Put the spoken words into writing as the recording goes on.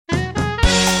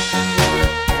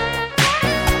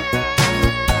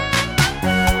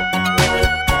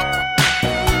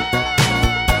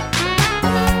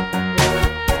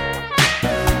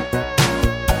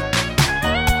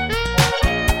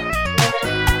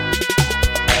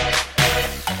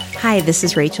Hi, this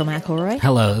is Rachel McElroy.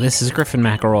 Hello, this is Griffin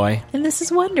McElroy. And this is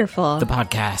wonderful. The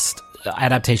podcast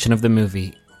adaptation of the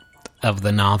movie, of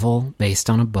the novel based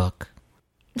on a book.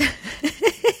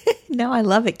 No, I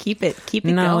love it. Keep it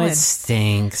going. No, it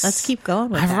stinks. Let's keep going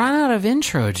with I've that. run out of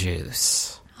intro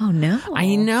juice. Oh, no.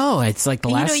 I know. It's like the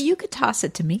last... You could toss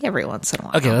it to me every once in a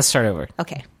while. Okay, let's start over.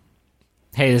 Okay.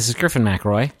 Hey, this is Griffin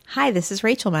McElroy. Hi, this is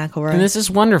Rachel McElroy. And this is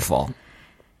wonderful.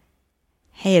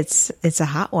 Hey, it's a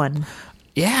hot one.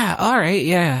 Yeah, all right,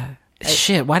 yeah.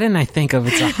 Shit, why didn't I think of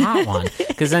it's a hot one?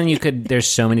 Because then there's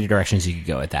so many directions you could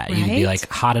go with that. You could be like,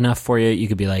 hot enough for you. You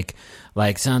could be like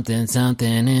something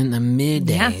in the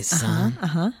midday,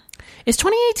 son. Is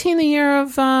 2018 the year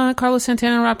of Carlos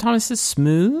Santana and Rob Thomas's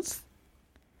Smooth?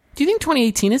 Do you think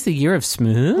 2018 is the year of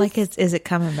Smooth? Like, is it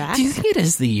coming back? Do you think it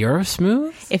is the year of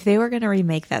Smooth? If they were going to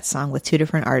remake that song with two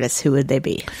different artists, who would they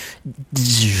be?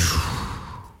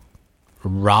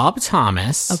 Rob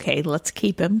Thomas. Okay, let's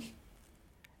keep him.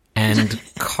 And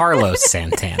Carlos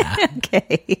Santana.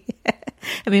 Okay.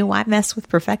 I mean, why mess with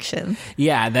perfection?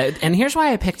 Yeah, and here's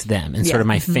why I picked them in sort of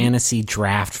my fantasy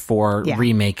draft for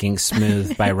remaking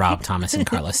Smooth by Rob Thomas and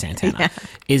Carlos Santana,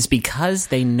 is because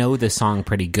they know the song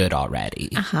pretty good already.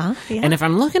 Yeah. And if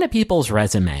I'm looking at people's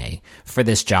resume for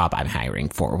this job I'm hiring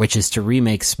for, which is to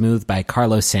remake Smooth by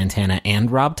Carlos Santana and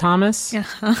Rob Thomas,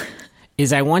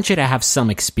 is I want you to have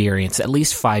some experience, at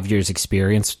least 5 years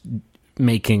experience,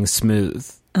 making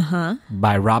Smooth.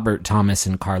 By Robert Thomas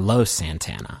and Carlos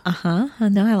Santana.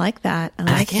 No, I like that.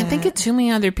 I can't think of too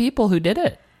many other people who did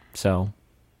it. So,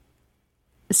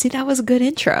 see, that was a good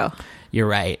intro. You're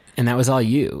right, and that was all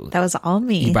you. That was all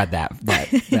me. You brought that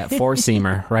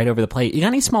four-seamer right over the plate. You got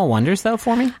any small wonders though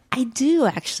for me? I do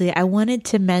actually. I wanted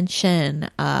to mention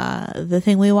the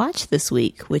thing we watched this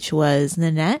week, which was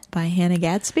Nanette by Hannah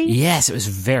Gadsby. Yes, it was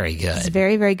very good. It's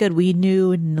very, very good. We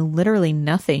knew literally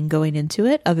nothing going into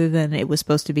it other than it was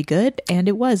supposed to be good, and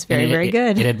it was very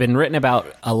good. It had been written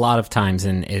about a lot of times,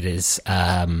 and it is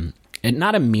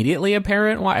not immediately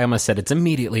apparent why. I almost said it's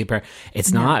immediately apparent.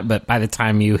 It's not, but by the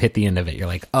time you hit the end of it, you're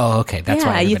like, oh, okay, that's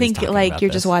why. Yeah, you think like you're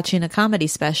just watching a comedy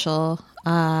special,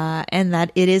 and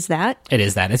that it is that. It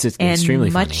is that. It's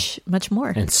extremely funny. Much more.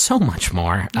 And so much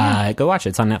more. Yeah. Go watch it.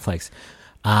 It's on Netflix.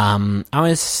 I want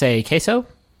to say queso.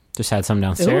 Just had some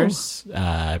downstairs.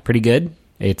 Pretty good.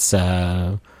 It's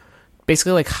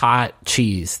basically like hot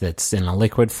cheese that's in a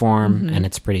liquid form, and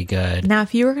it's pretty good. Now,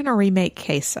 if you were going to remake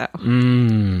queso,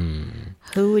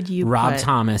 who would you Rob put?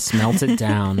 Thomas melted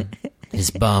down his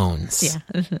bones.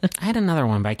 Yeah. I had another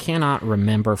one, but I cannot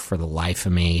remember for the life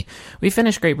of me. We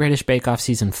finished Great British Bake Off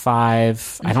Season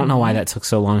 5. I don't know why that took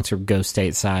so long to go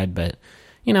stateside, but,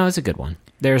 it's a good one.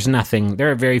 There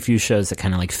are very few shows that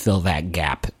kind of like fill that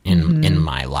gap in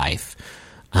my life.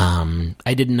 I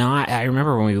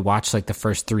remember when we watched like the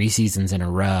first 3 seasons in a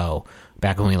row,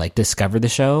 back when we like discovered the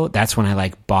show, that's when I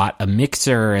like bought a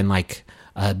mixer and like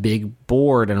a big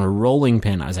board and a rolling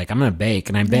pin. I was like, I'm going to bake,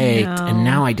 and I baked. And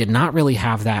now I did not really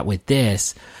have that with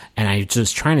this. And I was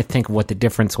just trying to think of what the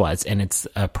difference was. And it's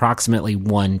approximately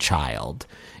one child.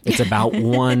 It's about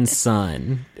one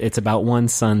son. It's about one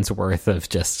son's worth of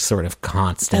just sort of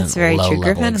constant That's very true.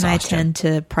 Griffin exhaustion. and I tend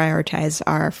to prioritize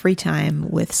our free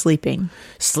time with sleeping.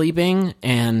 Sleeping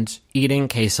and eating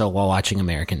queso while watching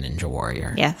American Ninja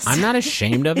Warrior. Yes. I'm not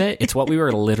ashamed of it. It's what we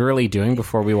were literally doing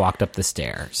before we walked up the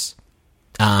stairs.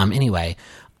 Anyway,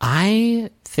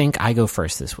 I think I go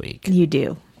first this week. You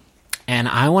do. And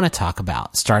I want to talk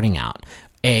about, starting out,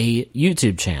 a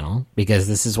YouTube channel, because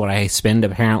this is what I spend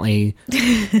apparently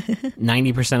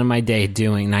 90% of my day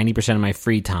doing, 90% of my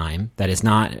free time that is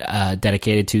not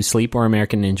dedicated to sleep or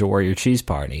American Ninja Warrior Cheese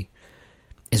Party,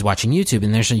 is watching YouTube.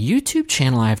 And there's a YouTube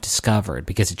channel I've discovered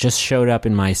because it just showed up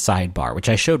in my sidebar, which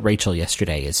I showed Rachel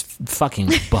yesterday, is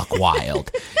fucking buck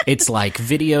wild. It's like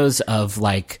videos of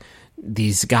like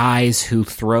these guys who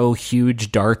throw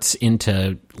huge darts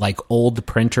into like old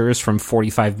printers from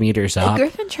 45 meters up.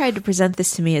 Griffin tried to present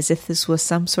this to me as if this was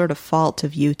some sort of fault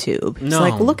of YouTube. He's No.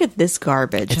 like, look at this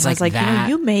garbage. It's and I was like like, that.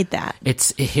 you made that.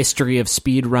 It's a history of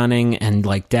speed running and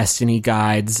like Destiny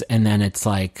guides, and then it's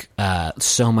like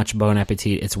so much Bon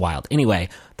Appetit. It's wild. Anyway,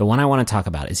 the one I want to talk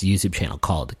about is a YouTube channel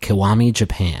called Kiwami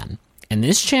Japan. And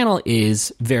this channel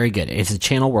is very good. It's a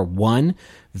channel where one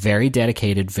very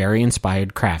dedicated, very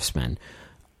inspired craftsman,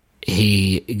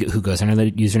 who goes under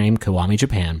the username Kiwami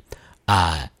Japan,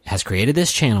 has created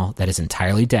this channel that is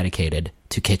entirely dedicated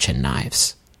to kitchen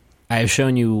knives. I have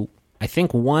shown you I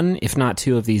think one, if not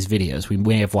two of these videos. We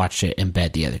may have watched it in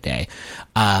bed the other day.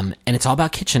 And it's all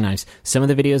about kitchen knives. Some of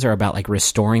the videos are about like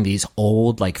restoring these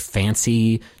old, like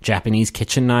fancy Japanese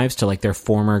kitchen knives to like their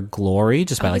former glory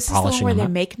just by like polishing where them they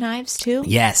up. make knives too?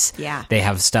 Yes. Yeah. They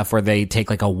have stuff where they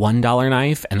take like a $1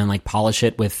 knife and then like polish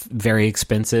it with very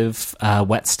expensive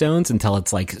whetstones until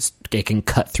it's like it can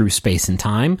cut through space and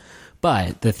time.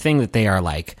 But the thing that they are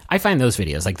like, I find those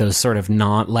videos, like those sort of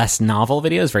less novel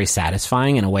videos, very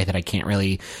satisfying in a way that I can't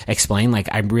really explain. Like,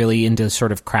 I'm really into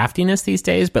sort of craftiness these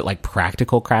days, but like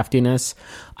practical craftiness.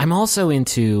 I'm also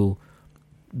into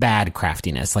bad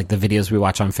craftiness, like the videos we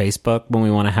watch on Facebook when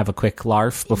we want to have a quick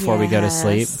larf before we go to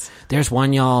sleep. There's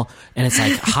one, y'all, and it's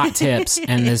like hot tips.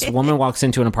 And this woman walks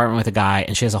into an apartment with a guy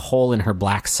and she has a hole in her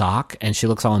black sock and she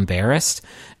looks all embarrassed.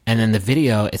 And then the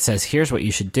video, it says, here's what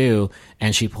you should do.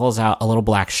 And she pulls out a little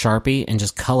black Sharpie and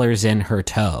just colors in her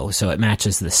toe so it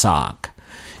matches the sock.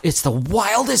 It's the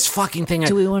wildest fucking thing.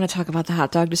 Do we want to talk about the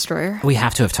hot dog destroyer? We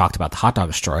have to have talked about the hot dog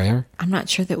destroyer. I'm not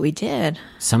sure that we did.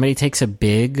 Somebody takes a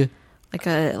big Like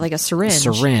a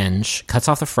syringe. Cuts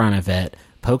off the front of it,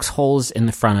 pokes holes in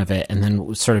the front of it, and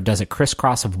then sort of does a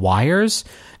crisscross of wires.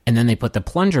 And then they put the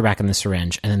plunger back in the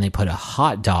syringe, and then they put a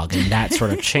hot dog in that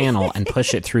sort of channel and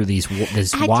push it through this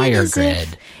wire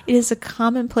grid. It is a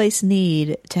commonplace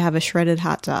need to have a shredded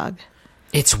hot dog.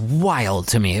 It's wild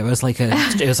to me. It was like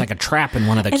a trap in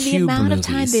one of the and Cube the amount movies.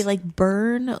 of time they like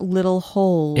burn little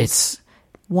holes. It's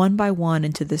one by one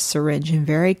into the syringe and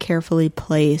very carefully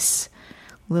place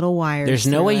little wires. There's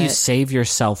no way it. you save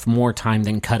yourself more time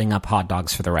than cutting up hot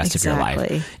dogs for the rest of your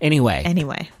life.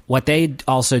 Anyway, what they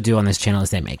also do on this channel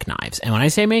is they make knives. And when I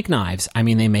say make knives, I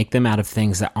mean they make them out of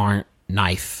things that aren't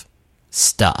knife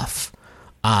stuff.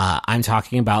 I'm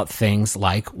talking about things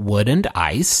like wood and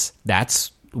ice.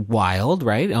 That's wild,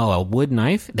 right? Oh, a wood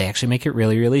knife. They actually make it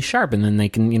really, really sharp, and then they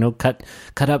can,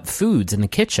 cut up foods in the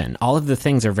kitchen. All of the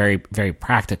things are very, very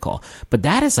practical. But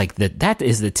that is that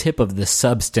is the tip of the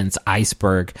substance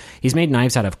iceberg. He's made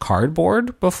knives out of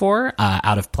cardboard before,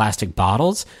 out of plastic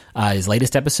bottles. His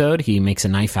latest episode, he makes a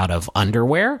knife out of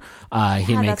underwear.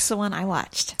 That's the one I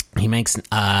watched. He makes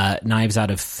knives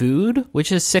out of food,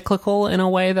 which is cyclical in a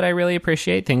way that I really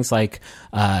appreciate. Things like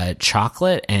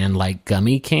chocolate and like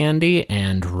gummy candy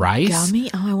and rice. Gummy?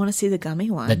 Oh, I want to see the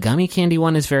gummy one. The gummy candy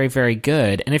one is very, very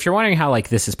good. And if you're wondering how like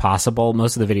this is possible,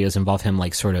 most of the videos involve him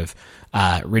like sort of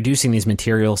reducing these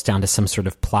materials down to some sort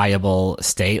of pliable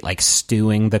state, like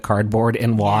stewing the cardboard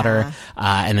in water,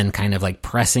 and then kind of like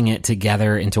pressing it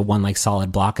together into one like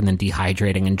solid block and then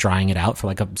dehydrating and drying it out for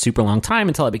like a super long time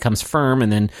until it becomes firm,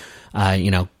 and then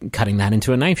cutting that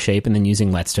into a knife shape and then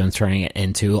using whetstones, turning it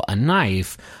into a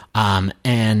knife.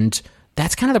 And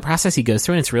that's kind of the process he goes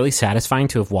through, and it's really satisfying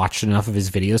to have watched enough of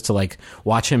his videos to like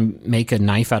watch him make a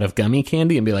knife out of gummy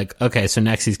candy and be like, okay, so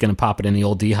next he's going to pop it in the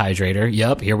old dehydrator.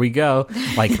 Yep, here we go.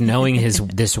 Like knowing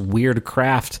this weird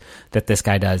craft that this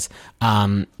guy does.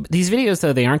 These videos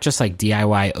though, they aren't just like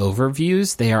DIY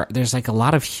overviews. There's like a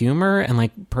lot of humor and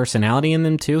like personality in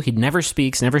them too. He never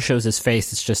speaks, never shows his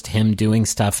face. It's just him doing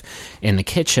stuff in the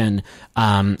kitchen.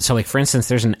 So like for instance,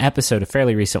 there's an episode, a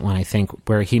fairly recent one, I think,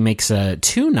 where he makes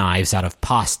 2 knives out of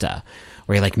pasta,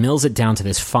 where he like mills it down to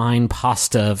this fine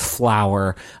pasta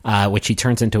flour, which he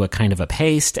turns into a kind of a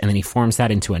paste, and then he forms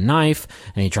that into a knife,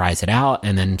 and he dries it out,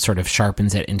 and then sort of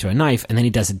sharpens it into a knife, and then he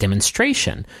does a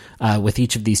demonstration with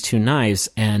each of these 2 knives,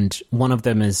 and one of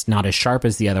them is not as sharp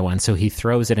as the other one, so he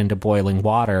throws it into boiling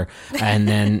water, and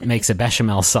then makes a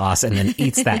bechamel sauce, and then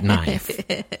eats that knife.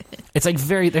 It's like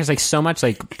there's like so much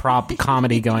like prop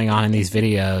comedy going on in these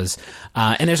videos,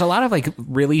 and there's a lot of like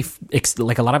really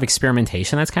like a lot of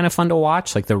experimentation that's kind of fun to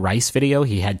watch. Like the rice video,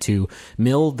 he had to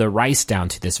mill the rice down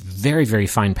to this very, very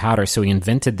fine powder. So he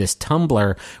invented this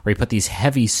tumbler where he put these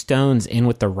heavy stones in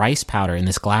with the rice powder in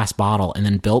this glass bottle, and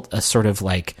then built a sort of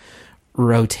like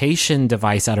rotation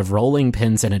device out of rolling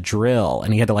pins and a drill,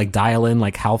 and he had to like dial in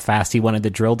like how fast he wanted the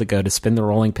drill to go to spin the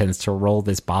rolling pins to roll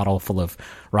this bottle full of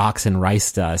rocks and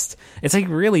rice dust. It's like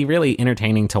really, really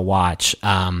entertaining to watch.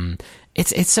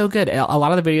 It's so good. A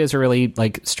lot of the videos are really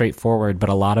like straightforward, but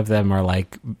a lot of them are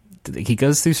like he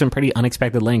goes through some pretty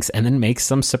unexpected lengths and then makes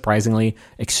some surprisingly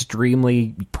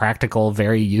extremely practical,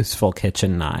 very useful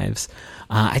kitchen knives.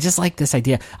 I just like this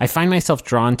idea. I find myself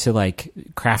drawn to like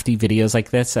crafty videos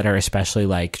like this that are especially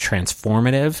like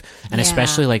transformative, and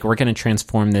especially like we're going to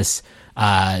transform this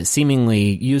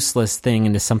seemingly useless thing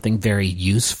into something very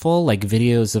useful, like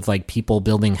videos of like people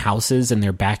building houses in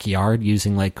their backyard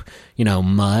using like,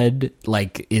 mud,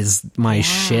 like is my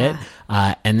shit.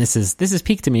 And this is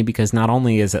peak to me because not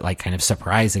only is it like kind of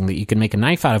surprising that you can make a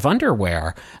knife out of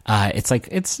underwear, it's like,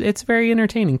 it's very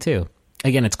entertaining too.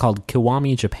 Again, it's called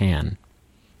Kiwami Japan.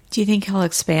 Do you think he'll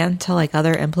expand to like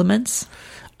other implements?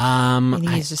 I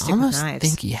just stick with almost knives.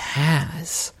 think he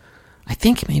has. I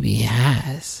think maybe he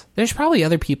has. There's probably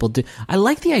other people do. I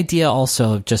like the idea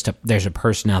also of just there's a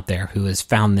person out there who has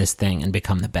found this thing and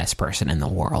become the best person in the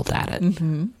world at it.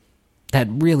 Mm-hmm. That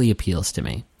really appeals to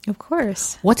me. Of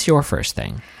course. What's your first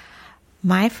thing?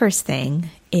 My first thing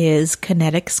is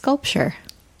kinetic sculpture.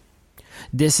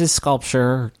 This is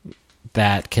sculpture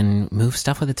that can move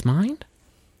stuff with its mind?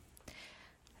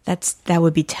 That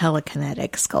would be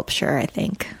telekinetic sculpture, I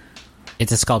think.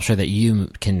 It's a sculpture that you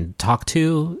can talk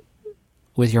to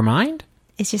with your mind?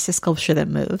 It's just a sculpture that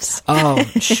moves. Oh,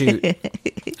 shoot.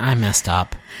 I messed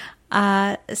up.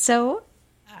 So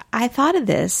I thought of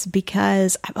this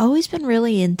because I've always been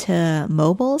really into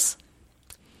mobiles.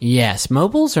 Yes,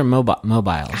 mobiles or mobiles?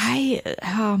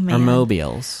 Oh man. Or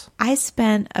mobiles? I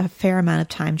spent a fair amount of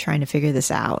time trying to figure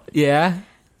this out. Yeah.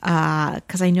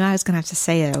 Because I knew I was going to have to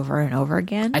say it over and over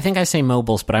again. I think I say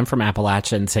mobiles, but I'm from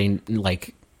Appalachia and say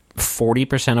like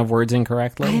 40% of words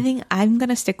incorrectly. I think I'm going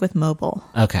to stick with mobile.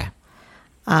 Okay.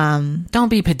 Don't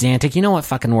be pedantic. You know what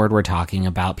fucking word we're talking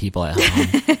about, people at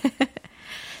home.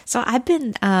 So I've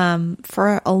been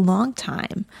for a long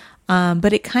time,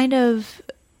 but it kind of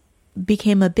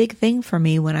became a big thing for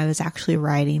me when I was actually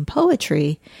writing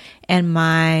poetry, and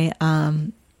my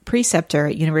preceptor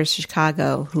at University of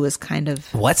Chicago, who was kind of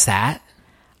What's that?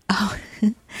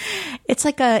 it's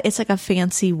like a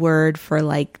fancy word for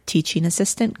like teaching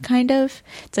assistant, kind of.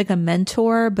 It's like a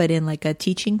mentor, but in like a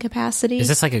teaching capacity. Is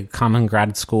this like a common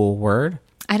grad school word?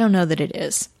 I don't know that it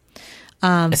is.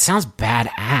 It sounds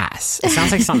badass. It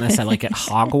sounds like something that's like at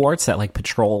Hogwarts that like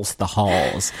patrols the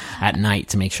halls at night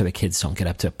to make sure the kids don't get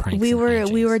up to pranks. We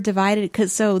were divided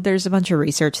because there's a bunch of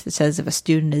research that says if a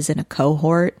student is in a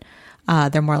cohort,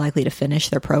 they're more likely to finish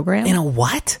their program. In a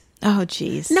what? Oh,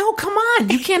 geez. No, come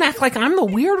on. You can't act like I'm the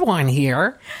weird one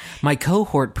here. My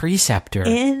cohort preceptor.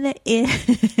 In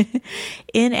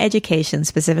education,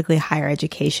 specifically higher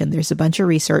education, there's a bunch of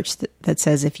research that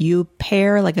says if you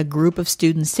pair like a group of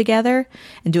students together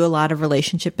and do a lot of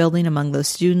relationship building among those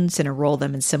students and enroll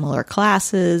them in similar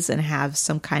classes and have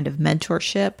some kind of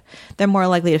mentorship, they're more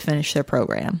likely to finish their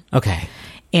program. Okay.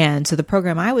 And so the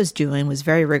program I was doing was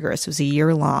very rigorous. It was a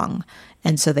year long.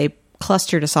 And so they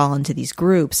clustered us all into these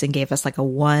groups and gave us like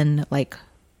one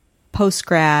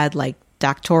post-grad, like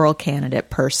doctoral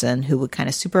candidate person who would kind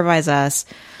of supervise us,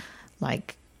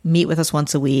 like meet with us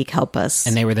once a week, help us.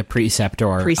 And they were the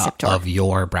preceptor. Of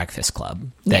your breakfast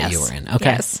club that you were in.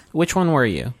 Okay. Yes. Which one were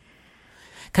you?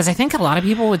 Because I think a lot of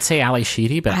people would say Ali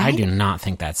Sheedy, but I do not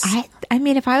think that's... I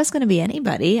mean, if I was going to be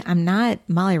anybody, I'm not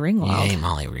Molly Ringwald. Yay,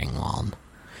 Molly Ringwald.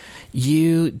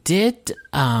 You did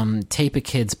tape a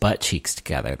kid's butt cheeks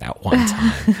together that one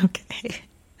time. Okay.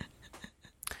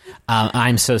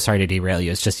 I'm so sorry to derail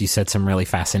you. It's just you said some really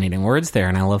fascinating words there,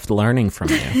 and I loved learning from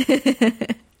you.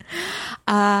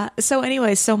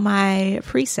 So my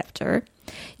preceptor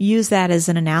used that as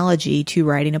an analogy to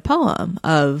writing a poem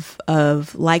of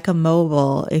like a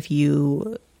mobile. If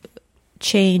you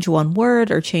change one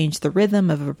word or change the rhythm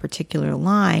of a particular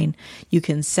line, you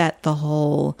can set the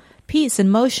whole piece in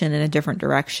motion in a different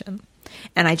direction.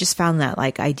 And I just found that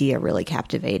like idea really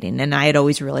captivating. And I had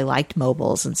always really liked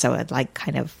mobiles, and so I'd like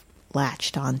kind of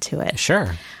latched onto it.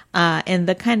 Sure. And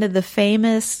the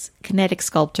famous kinetic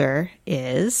sculptor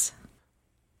is...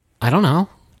 I don't know.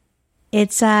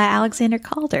 It's Alexander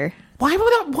Calder. Why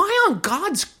on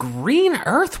God's green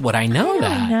earth would I know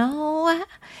that? No,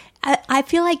 I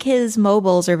feel like his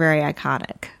mobiles are very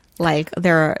iconic. Like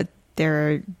they're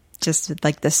just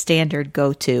like the standard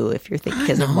go-to if you're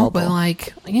thinking of mobile. But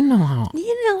like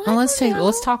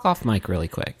let's talk off mic really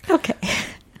quick. Okay.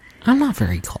 I'm not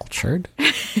very cultured.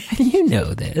 You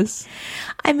know this.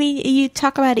 I mean, you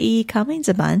talk about E. Cummings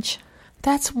a bunch.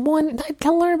 That's one. I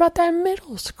learned about that in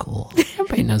middle school.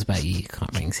 Everybody knows about E.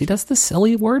 Cummings. He does the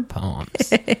silly word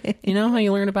poems. You know how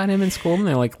you learn about him in school? And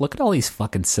they're like, look at all these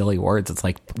fucking silly words. It's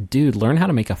like, dude, learn how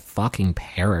to make a fucking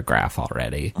paragraph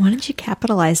already. Why don't you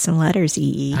capitalize some letters,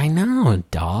 EE? I know,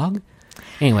 dog.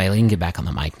 Anyway, we can get back on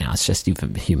the mic now. It's just you've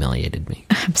humiliated me.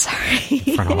 I'm sorry.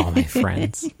 In front of all my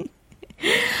friends.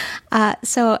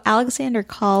 So Alexander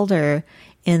Calder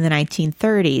in the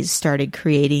 1930s started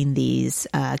creating these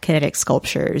kinetic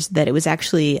sculptures that it was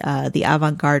actually the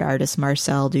avant-garde artist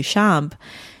Marcel Duchamp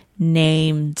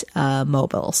named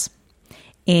mobiles.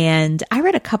 And I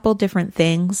read a couple different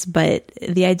things, but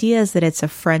the idea is that it's a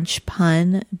French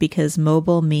pun because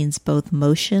mobile means both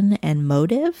motion and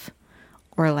motive,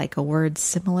 or like a word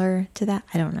similar to that.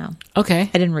 I don't know. Okay.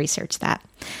 I didn't research that.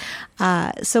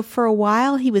 So for a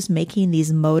while, he was making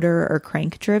these motor or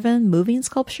crank-driven moving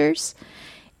sculptures,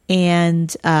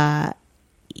 and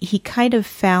he kind of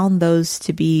found those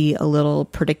to be a little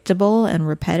predictable and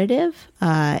repetitive,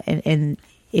 and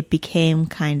it became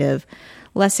kind of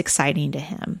less exciting to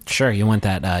him. Sure, you want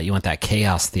that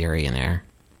chaos theory in there.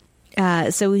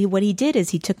 So what he did is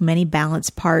he took many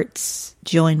balanced parts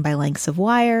joined by lengths of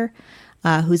wire,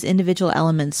 whose individual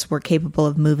elements were capable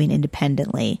of moving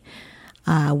independently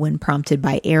when prompted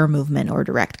by air movement or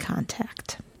direct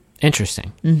contact.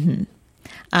 Interesting.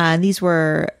 These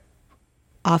were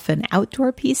often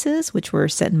outdoor pieces, which were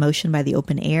set in motion by the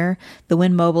open air. The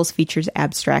Wind Mobiles features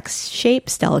abstract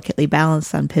shapes, delicately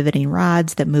balanced on pivoting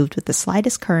rods that moved with the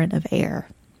slightest current of air.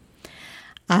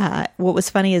 What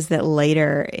was funny is that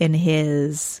later in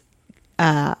his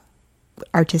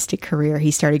artistic career, he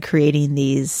started creating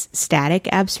these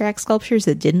static abstract sculptures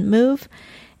that didn't move,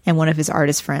 and one of his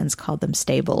artist friends called them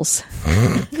stables.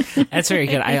 That's very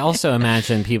good. I also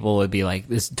imagine people would be like,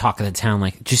 this talk of the town,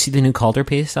 like, did you see the new Calder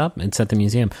piece up? It's at the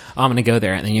museum. Oh, I'm going to go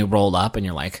there. And then you roll up and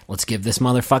you're like, let's give this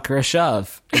motherfucker a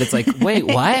shove. And it's like, wait,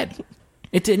 what?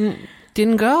 It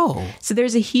didn't go. So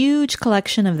there's a huge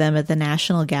collection of them at the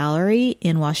National Gallery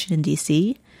in Washington,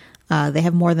 D.C. They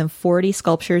have more than 40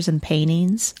 sculptures and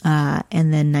paintings,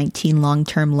 and then 19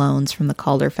 long-term loans from the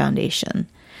Calder Foundation.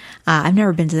 I've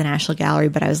never been to the National Gallery,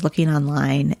 but I was looking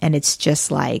online, and it's just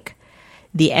like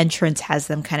the entrance has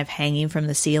them kind of hanging from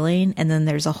the ceiling, and then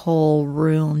there's a whole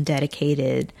room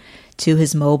dedicated to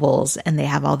his mobiles, and they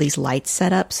have all these lights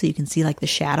set up so you can see like the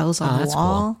shadows on the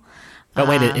wall. Cool. But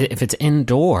wait, if it's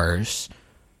indoors,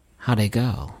 how'd they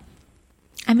go?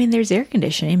 I mean, there's air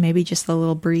conditioning, maybe just a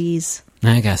little breeze.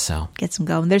 I guess so. Gets them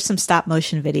going. There's some stop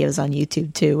motion videos on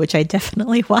YouTube too, which I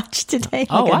definitely watched today.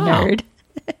 Oh, like wow. a nerd.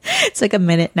 It's like a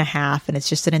minute and a half, and it's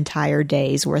just an entire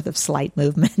day's worth of slight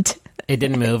movement. It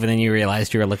didn't move, and then you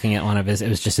realized you were looking at it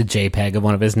was just a JPEG of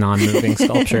one of his non-moving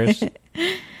sculptures.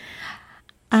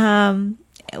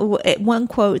 One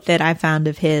quote that I found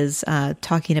of his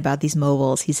talking about these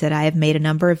mobiles, he said, "I have made a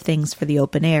number of things for the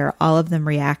open air. All of them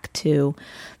react to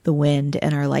the wind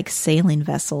and are like sailing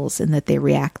vessels in that they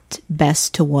react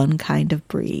best to one kind of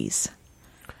breeze."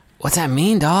 What's that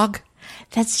mean, dog?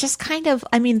 That's just kind of,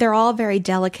 I mean, they're all very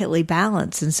delicately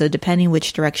balanced. And so depending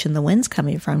which direction the wind's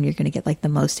coming from, you're going to get like the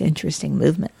most interesting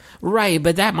movement. Right,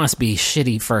 but that must be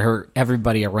shitty for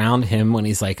everybody around him when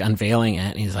he's like unveiling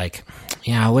it. And he's like,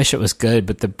 yeah, I wish it was good,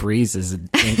 but the breeze is...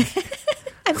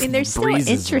 I mean, they're still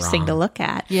interesting to look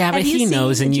at. Yeah, but he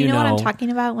knows, and do you know know what I'm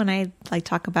talking about when I like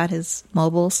talk about his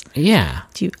mobiles? Yeah.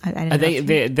 I don't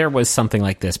know. There was something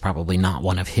like this, probably not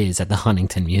one of his, at the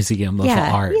Huntington Museum of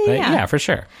Art. But yeah, for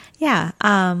sure. Yeah.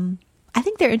 I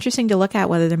think they're interesting to look at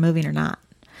whether they're moving or not.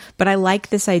 But I like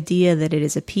this idea that it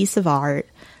is a piece of art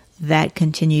that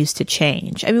continues to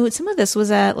change. I mean, some of this was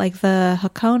at like the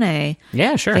Hakone.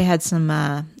 Yeah, sure. They had some,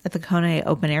 at the Hakone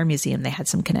Open Air Museum, they had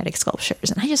some kinetic sculptures.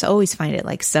 And I just always find it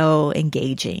like so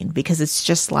engaging because it's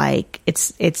just like,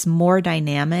 it's more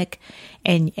dynamic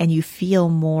and you feel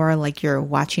more like you're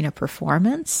watching a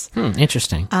performance.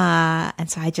 Interesting.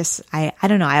 And so I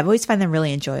don't know. I've always found them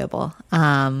really enjoyable.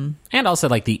 And also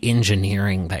like the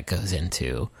engineering that goes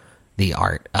into the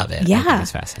art of it. Yeah. I think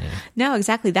it's fascinating. No,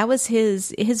 exactly. That was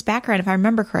his background. If I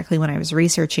remember correctly, when I was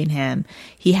researching him,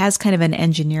 he has kind of an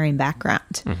engineering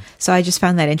background. So I just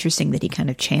found that interesting that he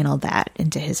kind of channeled that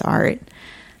into his art.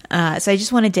 So I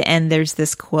just wanted to end. There's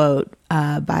this quote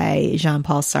by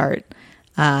Jean-Paul Sartre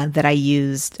that I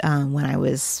used when I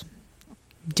was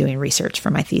doing research for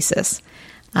my thesis.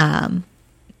 And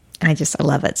I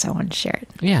love it. So I wanted to share it.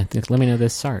 Yeah. Let me know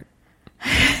this Sartre.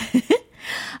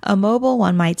 A mobile,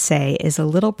 one might say, is a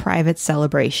little private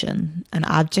celebration, an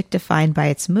object defined by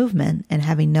its movement and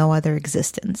having no other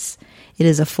existence. It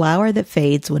is a flower that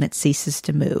fades when it ceases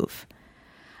to move.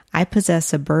 I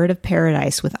possess a bird of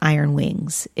paradise with iron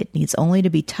wings. It needs only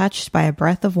to be touched by a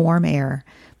breath of warm air.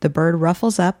 The bird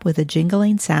ruffles up with a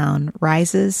jingling sound,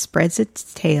 rises, spreads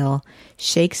its tail,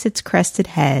 shakes its crested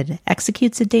head,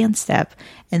 executes a dance step,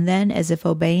 and then, as if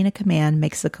obeying a command,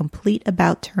 makes a complete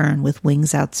about turn with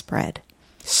wings outspread.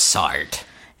 Sartre.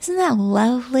 Isn't that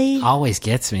lovely? Always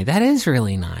gets me. That is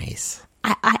really nice.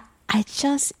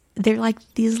 They're like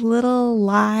these little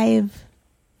live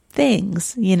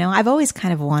things, you know? I've always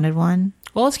kind of wanted one.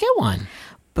 Well, let's get one.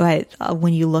 But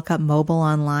when you look up mobile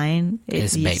online,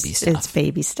 it's baby stuff. It's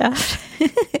baby stuff.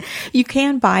 You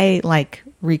can buy like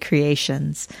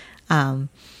recreations.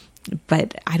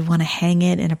 But I'd want to hang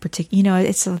it in a particular,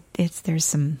 there's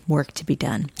some work to be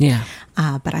done. Yeah.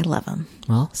 But I love them.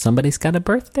 Well, somebody's got a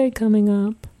birthday coming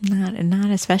up.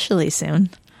 Not especially soon.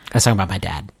 I was talking about my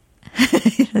dad.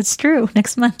 That's true.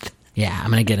 Next month. Yeah, I'm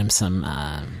going to get him some,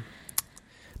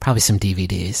 probably some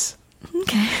DVDs.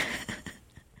 Okay.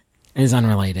 It is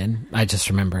unrelated. I just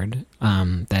remembered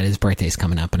that his birthday's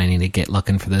coming up and I need to get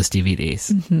looking for those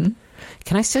DVDs. Mm-hmm.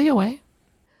 Can I steal you away?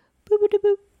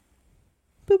 Boop-a-da-boop.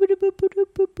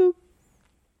 Boop-a-da-boop-a-doop-boop-boop.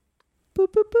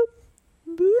 Boop-boop-boop.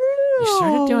 You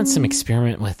started doing some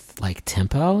experiment with like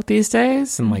tempo these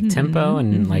days and like tempo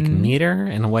and like meter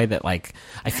in a way that like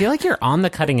I feel like you're on the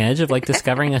cutting edge of like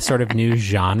discovering a sort of new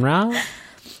genre.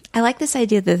 I like this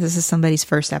idea that this is somebody's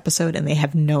first episode and they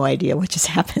have no idea what just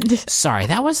happened. Sorry,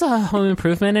 that was a Home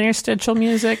Improvement interstitial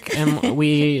music, and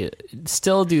we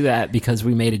still do that because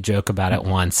we made a joke about it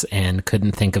once and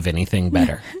couldn't think of anything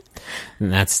better.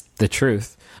 And that's the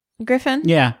truth. Griffin?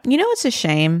 Yeah. You know what's a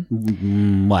shame?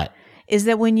 What? Is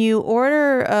that when you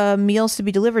order meals to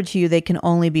be delivered to you, they can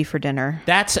only be for dinner.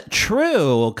 That's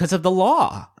true because of the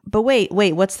law. But wait,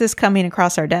 what's this coming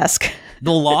across our desk?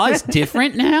 The law is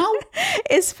different now?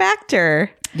 It's Factor.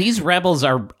 These rebels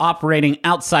are operating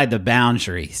outside the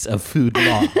boundaries of food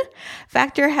law.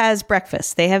 Factor has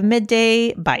breakfast. They have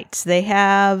midday bites. They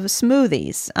have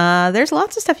smoothies. There's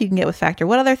lots of stuff you can get with Factor.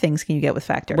 What other things can you get with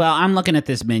Factor? Well, I'm looking at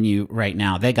this menu right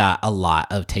now. They got a lot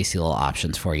of tasty little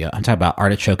options for you. I'm talking about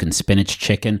artichoke and spinach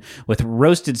chicken with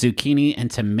roasted zucchini and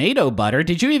tomato butter.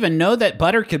 Did you even know that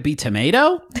butter could be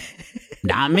tomato?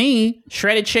 Not me.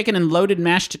 Shredded chicken and loaded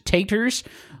mashed taters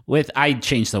with, I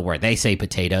changed the word. They say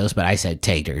potatoes, but I said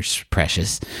taters,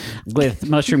 precious. With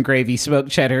mushroom gravy,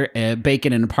 smoked cheddar,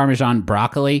 bacon, and Parmesan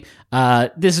broccoli.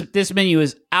 This menu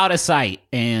is out of sight,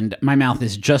 and my mouth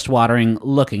is just watering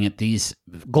looking at these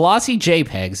glossy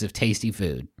JPEGs of tasty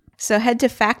food. So head to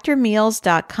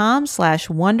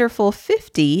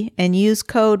factormeals.com/wonderful50 and use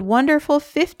code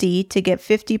wonderful50 to get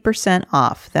 50%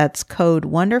 off. That's code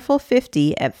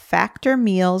wonderful50 at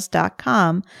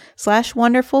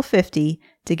factormeals.com/wonderful50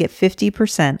 to get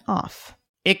 50% off.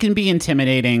 It can be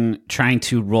intimidating trying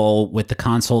to roll with the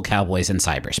console cowboys in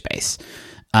cyberspace.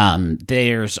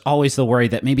 There's always the worry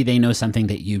that maybe they know something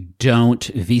that you don't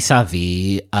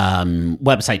vis-a-vis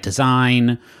website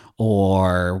design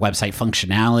or website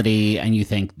functionality, and you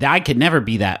think that I could never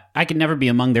be that. I could never be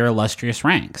among their illustrious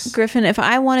ranks. Griffin, if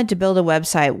I wanted to build a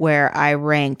website where I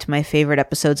ranked my favorite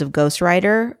episodes of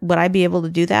Ghostwriter, would I be able to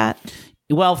do that?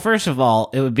 Well, first of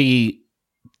all, it would be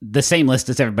the same list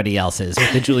as everybody else's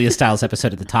with the Julia Stiles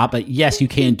episode at the top. But yes, you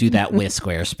can do that with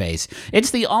Squarespace. It's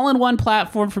the all-in-one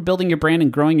platform for building your brand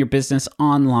and growing your business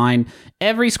online.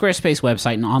 Every Squarespace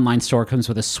website and online store comes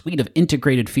with a suite of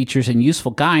integrated features and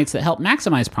useful guides that help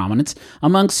maximize prominence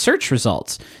among search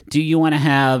results. Do you want to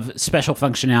have special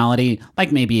functionality,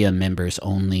 like maybe a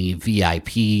members-only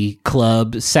VIP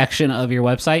club section of your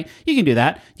website? You can do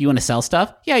that. Do you want to sell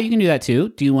stuff? Yeah, you can do that too.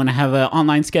 Do you want to have an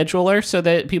online scheduler so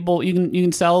that people you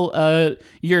can sell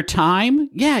your time?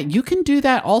 Yeah, you can do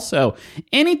that also.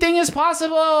 Anything is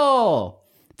possible.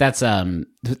 That's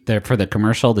for the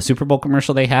commercial, the Super Bowl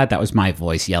commercial they had. That was my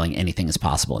voice yelling anything is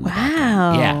possible in the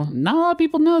background. Yeah, not a lot of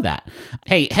people know that.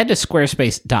 Hey, head to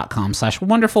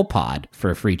squarespace.com/wonderfulpod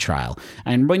for a free trial.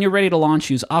 And when you're ready to launch,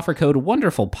 use offer code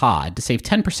wonderfulpod to save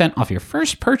 10% off your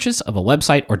first purchase of a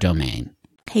website or domain.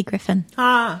 Hey, Griffin.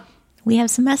 We have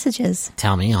some messages.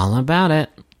 Tell me all about it.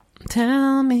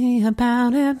 Tell me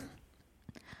about it.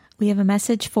 We have a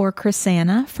message for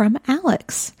Chrisanna from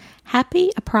Alex. Happy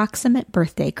approximate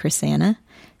birthday, Chrisanna.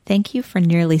 Thank you for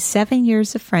nearly 7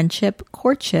 years of friendship,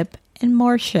 courtship, and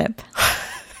moreship.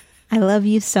 I love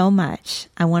you so much.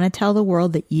 I want to tell the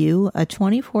world that you, a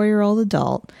 24-year-old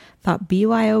adult, thought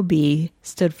BYOB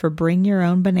stood for Bring Your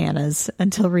Own Bananas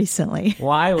until recently.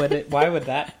 Why would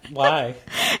that? Why?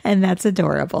 And that's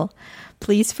adorable.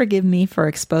 Please forgive me for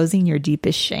exposing your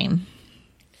deepest shame.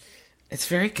 It's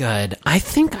very good. I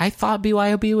think I thought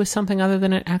BYOB was something other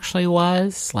than it actually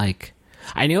was. Like,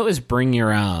 I knew it was Bring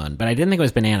Your Own, but I didn't think it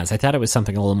was bananas. I thought it was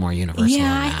something a little more universal. Yeah,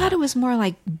 than I that. thought it was more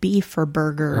like beef or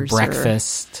burgers. Or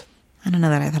breakfast. I don't know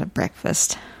that I thought of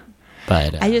breakfast.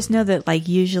 But I just know that like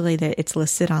usually that it's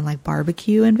listed on like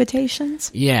barbecue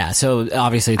invitations. Yeah, so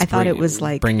obviously it's I thought it was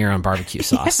like Bring Your Own barbecue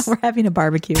sauce. Yeah, we're having a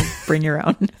barbecue. Bring your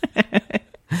own.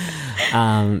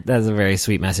 That's a very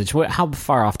sweet message. How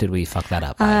far off did we fuck that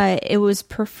up by? It was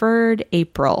preferred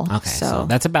April. Okay, so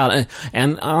that's about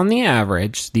and on the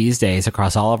average these days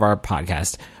across all of our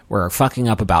podcasts, we're fucking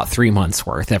up about 3 months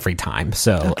worth every time.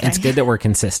 So It's good that we're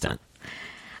consistent.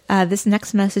 This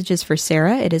next message is for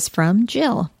Sarah. It is from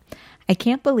Jill. I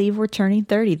can't believe we're turning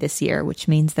 30 this year, which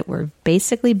means that we've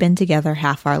basically been together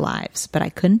half our lives, but I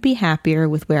couldn't be happier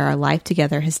with where our life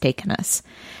together has taken us.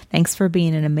 Thanks for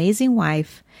being an amazing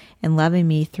wife and loving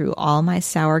me through all my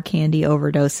sour candy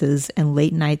overdoses and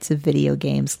late nights of video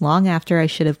games long after I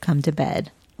should have come to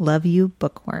bed. Love you,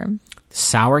 Bookworm.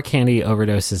 Sour candy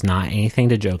overdose is not anything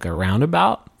to joke around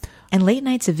about. And late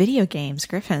nights of video games,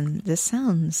 Griffin, this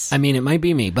sounds... I mean, it might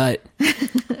be me, but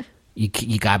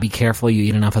you gotta be careful. You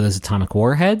eat enough of those atomic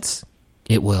warheads,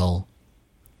 it will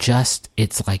just...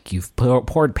 It's like you've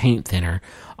poured paint thinner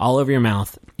all over your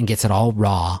mouth and gets it all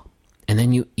raw. And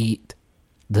then you eat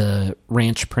the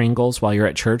ranch Pringles while you're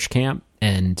at church camp.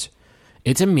 And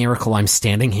it's a miracle I'm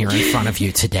standing here in front of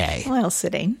you today. While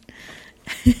sitting.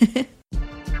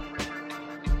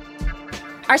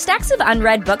 Are stacks of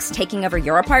unread books taking over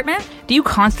your apartment? Do you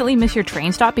constantly miss your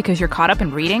train stop because you're caught up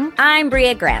in reading? I'm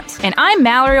Bria Grant. And I'm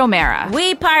Mallory O'Mara.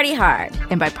 We party hard.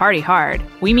 And by party hard,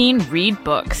 we mean read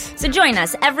books. So join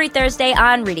us every Thursday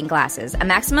on Reading Glasses, a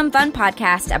maximum fun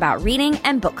podcast about reading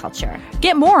and book culture.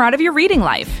 Get more out of your reading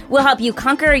life. We'll help you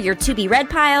conquer your to-be-read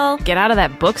pile, get out of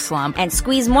that book slump, and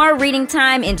squeeze more reading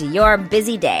time into your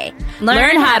busy day.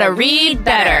 Learn how to read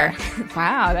better.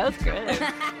 Wow, that was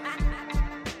good.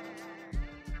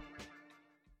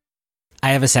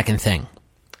 I have a second thing.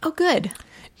 Oh, good.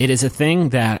 It is a thing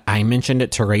that I mentioned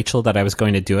it to Rachel that I was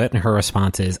going to do it, and her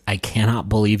response is, I cannot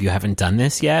believe you haven't done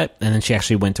this yet. And then she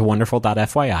actually went to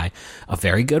wonderful.fyi, a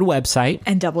very good website.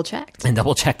 And double-checked. And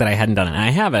double-checked that I hadn't done it, and I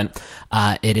haven't.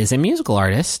 It is a musical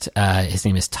artist. His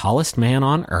name is Tallest Man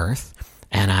on Earth.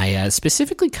 And I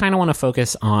specifically kind of want to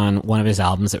focus on one of his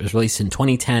albums that was released in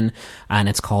 2010, and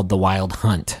it's called The Wild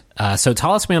Hunt. So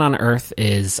Tallest Man on Earth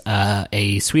is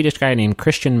a Swedish guy named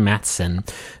Christian Mattsson,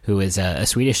 who is a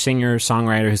Swedish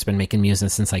singer-songwriter who's been making music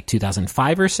since like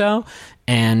 2005 or so.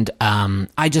 And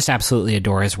I just absolutely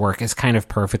adore his work. It's kind of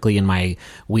perfectly in my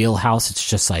wheelhouse. It's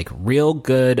just like real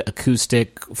good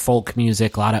acoustic folk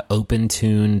music, a lot of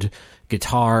open-tuned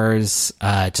guitars,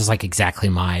 just like exactly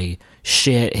my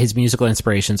shit. His musical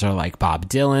inspirations are like Bob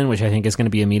Dylan, which I think is going to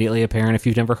be immediately apparent if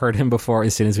you've never heard him before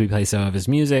as soon as we play some of his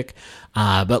music.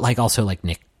 But like also like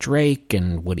Nick Drake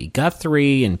and Woody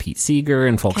Guthrie and Pete Seeger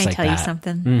and folks like that. Can I tell you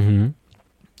something? Mm-hmm.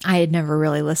 I had never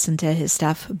really listened to his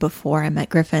stuff before I met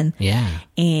Griffin. Yeah.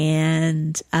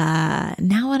 And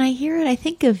now when I hear it, I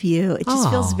think of you. It just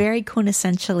feels very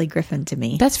quintessentially Griffin to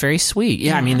me. That's very sweet.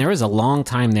 Yeah, I mean, there was a long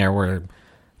time there where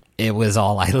it was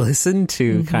all I listened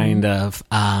to, kind of.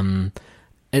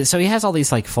 And so he has all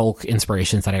these like folk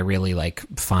inspirations that I really like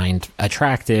find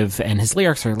attractive, and his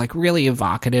lyrics are like really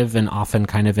evocative and often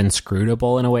kind of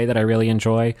inscrutable in a way that I really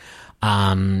enjoy.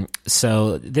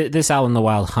 So this album, The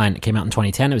Wild Hunt, came out in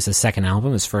 2010. It was his second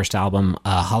album. His first album,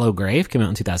 Hollow Grave, came out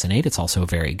in 2008. It's also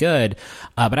very good.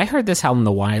 But I heard this album,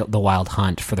 The Wild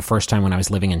Hunt, for the first time when I was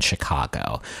living in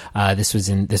Chicago. This was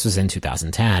in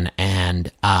 2010.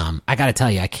 And, I gotta tell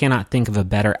you, I cannot think of a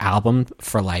better album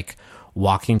for like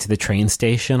walking to the train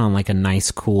station on like a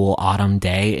nice, cool autumn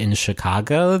day in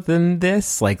Chicago than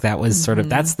this. Like that was sort of,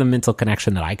 that's the mental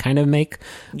connection that I kind of make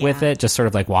with it. Just sort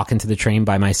of like walking to the train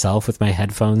by myself with my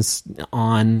headphones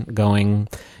on, going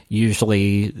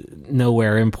usually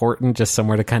nowhere important, just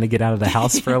somewhere to kind of get out of the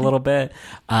house for a little bit.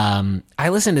 I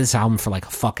listened to this album for like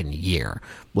a fucking year,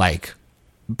 like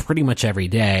pretty much every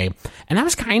day. And that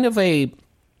was kind of a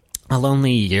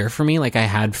lonely year for me. Like I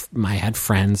had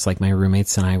friends, like my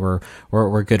roommates and I were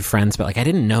good friends, but like I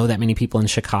didn't know that many people in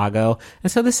Chicago. And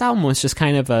so this album was just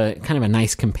kind of a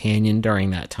nice companion during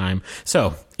that time.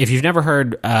 So if you've never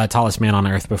heard Tallest Man on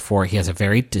Earth before, he has a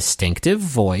very distinctive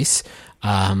voice,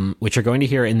 which you're going to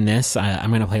hear in this. I'm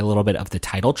going to play a little bit of the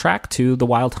title track to The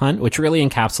Wild Hunt, which really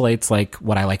encapsulates like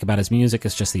what I like about his music.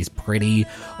 Is just these pretty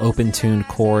open-tuned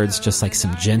chords, just like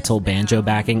some gentle banjo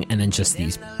backing, and then just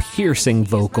these piercing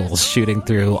vocals shooting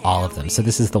through all of them. So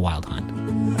this is The Wild Hunt.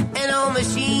 An old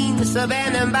machine that's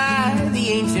abandoned by the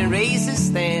ancient races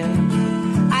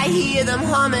stand. I hear them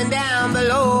humming down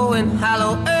below in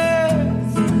hollow earth.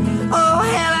 Oh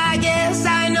hell, I guess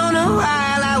I know no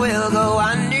while I will go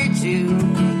under too.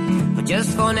 But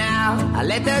just for now, I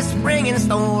let the spring and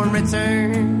storm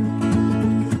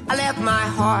return. I left my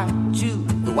heart to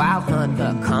the wild hunt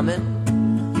coming.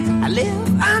 I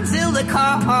live until the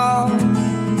call,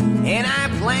 and I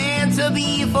plan to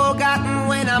be forgotten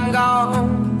when I'm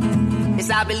gone. Yes,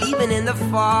 I believe in the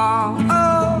fall.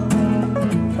 Oh.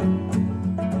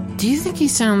 Do you think he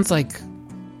sounds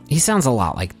a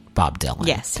lot like Bob Dylan?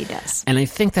 Yes, he does. And I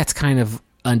think that's kind of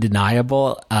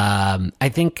undeniable. I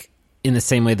think in the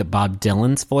same way that Bob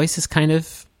Dylan's voice is kind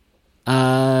of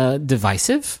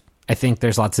divisive, I think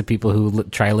there's lots of people who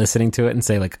try listening to it and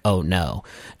say like, oh no.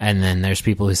 And then there's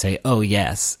people who say, oh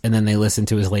yes. And then they listen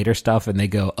to his later stuff and they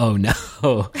go, oh no,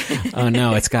 oh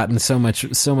no, it's gotten so much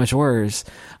worse.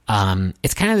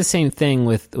 It's kind of the same thing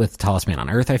with Tallest Man on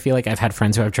Earth. I feel like I've had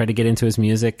friends who have tried to get into his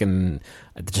music and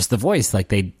just the voice, like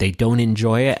they don't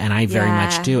enjoy it. And I very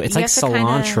much do. It's like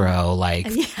cilantro.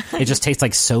 It just tastes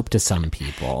like soap to some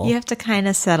people. You have to kind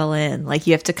of settle in. Like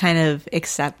you have to kind of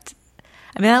accept.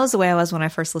 I mean, that was the way I was when I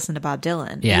first listened to Bob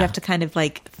Dylan. Yeah. You have to kind of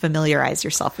like familiarize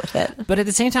yourself with it. But at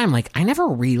the same time, like I never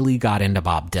really got into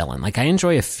Bob Dylan. Like I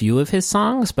enjoy a few of his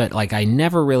songs, but like I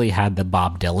never really had the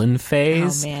Bob Dylan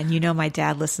phase. Oh man, you know my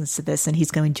dad listens to this and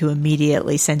he's going to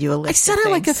immediately send you a list. I said I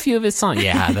like a few of his songs.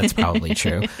 Yeah, that's probably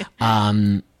true.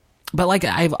 But like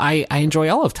I enjoy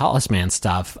all of Tallest Man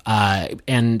stuff,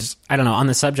 and I don't know, on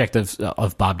the subject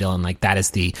of Bob Dylan, like that is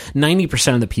the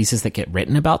 90% of the pieces that get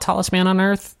written about Tallest Man on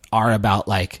Earth are about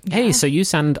like, hey, so you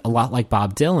sound a lot like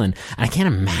Bob Dylan, and I can't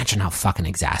imagine how fucking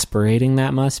exasperating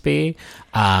that must be.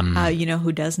 You know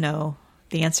who does know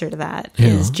the answer to that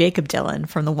is Jacob Dylan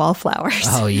from the Wallflowers.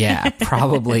 Oh yeah,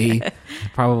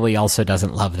 probably also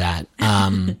doesn't love that.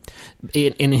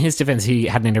 In his defense, he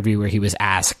had an interview where he was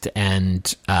asked,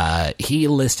 and he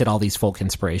listed all these folk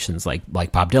inspirations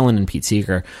like Bob Dylan and Pete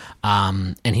Seeger.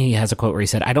 And he has a quote where he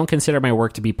said, "I don't consider my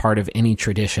work to be part of any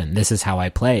tradition. This is how I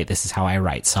play. This is how I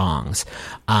write songs."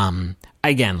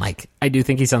 Again, like I do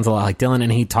think he sounds a lot like Dylan,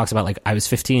 and he talks about like I was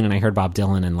 15 and I heard Bob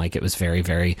Dylan and like it was very,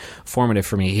 very formative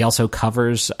for me. He also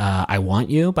covers "I Want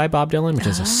You" by Bob Dylan, which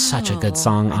is such a good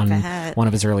song on one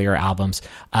of his earlier albums.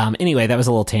 Anyway, that was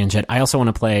a little tangent. I also want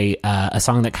to play a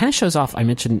song that kind of shows off. I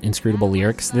mentioned inscrutable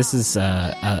lyrics. This is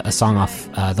a song off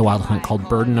The Wild Hunt called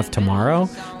 "Burden of Tomorrow"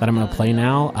 that I'm going to play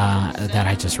now. That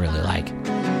I just really like.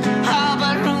 Oh,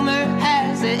 but rumor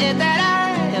has it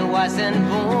that I wasn't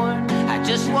born. I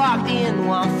just walked in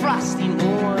one frosty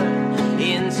morn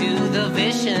into the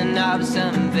vision of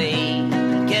some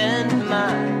vacant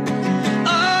mind.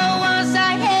 Oh, once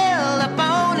I held a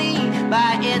pony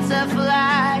by its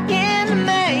flying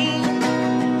mane,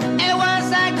 and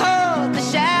once I caught the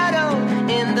shadow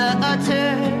in the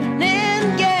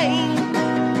turning game.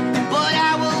 But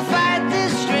I will fight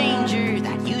this stranger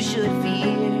that you should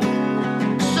fear,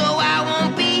 so I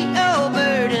won't be a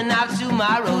burden of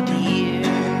tomorrow, dear.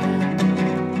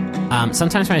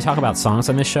 Sometimes when I talk about songs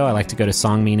on this show, I like to go to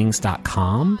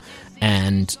songmeanings.com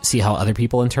and see how other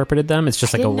people interpreted them. It's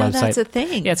just like a website. That's a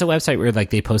thing. Yeah, it's a website where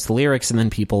like they post the lyrics and then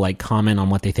people like comment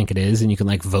on what they think it is, and you can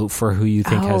like vote for who you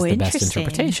think has the best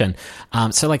interpretation.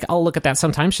 So like I'll look at that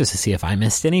sometimes just to see if I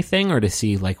missed anything or to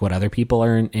see like what other people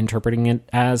are interpreting it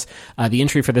as. The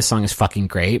entry for this song is fucking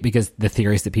great because the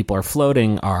theories that people are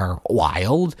floating are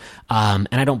wild. And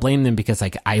I don't blame them because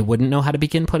like I wouldn't know how to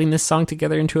begin putting this song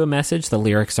together into a message. The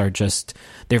lyrics are just,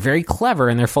 they're very clever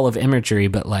and they're full of imagery,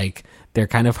 but like they're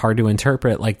kind of hard to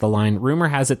interpret, like the line, "Rumor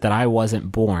has it that I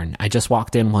wasn't born. I just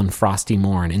walked in one frosty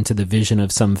morn into the vision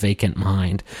of some vacant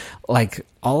mind." Like,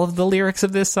 all of the lyrics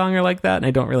of this song are like that, and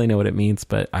I don't really know what it means,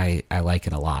 but I like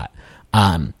it a lot.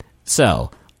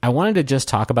 So, I wanted to just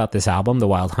talk about this album, The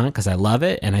Wild Hunt, because I love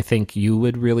it, and I think you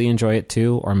would really enjoy it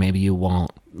too, or maybe you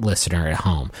won't, listener at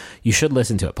home. You should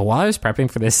listen to it. But while I was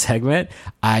prepping for this segment,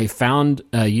 I found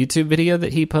a YouTube video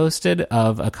that he posted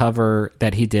of a cover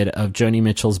that he did of Joni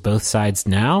Mitchell's Both Sides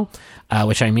Now,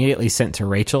 which I immediately sent to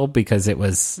Rachel because it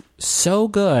was so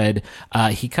good.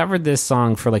 He covered this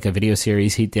song for like a video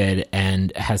series he did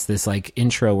and has this like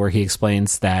intro where he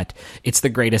explains that it's the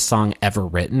greatest song ever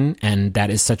written, and that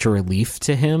is such a relief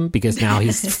to him because now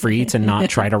he's free to not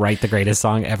try to write the greatest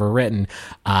song ever written.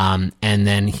 And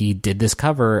then he did this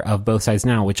cover of Both Sides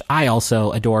Now, which I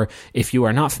also adore. If you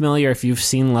are not familiar, if you've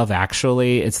seen Love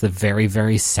Actually, it's the very,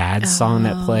 very sad song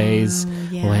that plays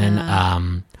when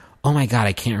oh my god,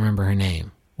 I can't remember her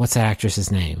name. What's that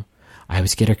actress's name? I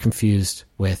always get her confused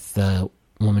with the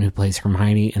woman who plays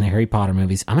Hermione in the Harry Potter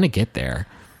movies. I'm gonna get there.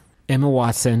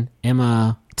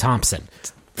 Emma Thompson.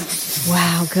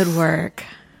 Wow, good work.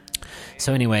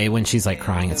 So anyway, when she's like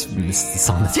crying, it's the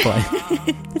song that's playing.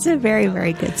 It's a very,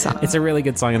 very good song. It's a really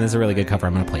good song, and there's a really good cover.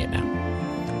 I'm going to play it now.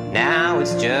 Now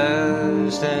it's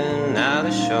just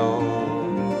another show.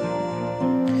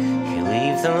 You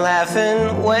leave them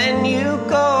laughing when you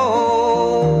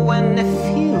go. And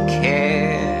if you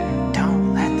care,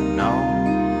 don't let them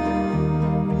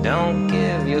know. Don't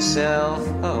give yourself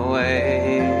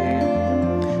away.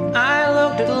 I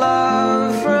looked at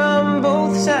love from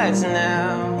both sides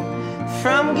now.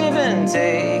 From give and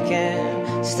take,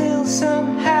 and still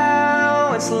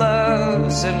somehow it's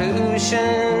love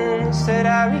solutions that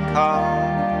I recall.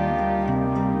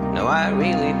 No, I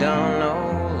really don't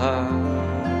know love.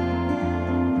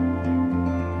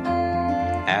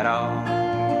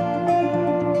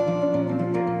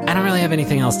 really have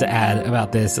anything else to add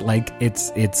about this. Like,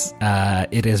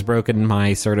 it has broken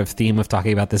my sort of theme of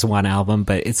talking about this one album,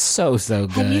 but it's so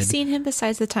good. Have you seen him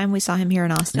besides the time we saw him here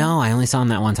in Austin? No, I only saw him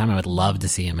that one time. I would love to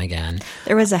see him again.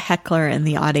 There was a heckler in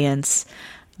the audience.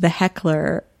 The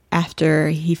heckler, after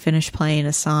he finished playing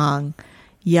a song,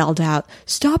 yelled out,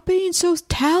 "Stop being so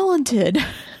talented."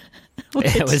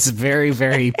 It was very,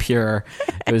 very pure.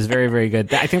 It was very, very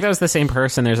good. I think that was the same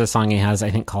person. There's a song he has, I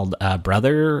think, called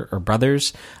Brother or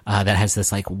Brothers, that has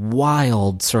this like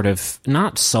wild sort of,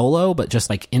 not solo, but just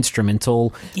like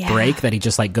instrumental break that he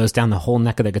just like goes down the whole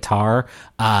neck of the guitar.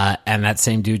 And that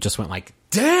same dude just went like,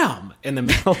 damn, in the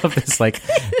middle of this like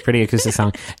pretty acoustic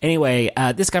song. Anyway,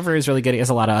 this cover is really good. He has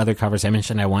a lot of other covers. I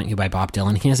mentioned I Want You by Bob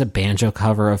Dylan. He has a banjo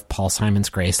cover of Paul Simon's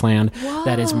Graceland. Whoa.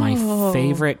 That is my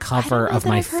favorite cover of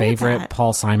my favorite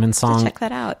Paul Simon song. Check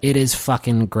that out. It is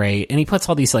fucking great. And he puts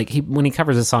all these like, when he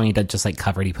covers a song, he doesn't just like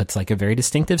cover it. He puts like a very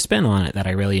distinctive spin on it that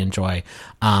I really enjoy.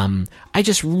 I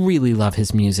just really love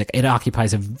his music. It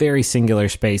occupies a very singular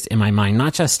space in my mind,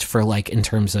 not just for like in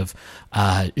terms of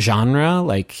genre,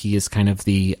 like he is kind of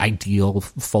the ideal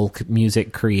folk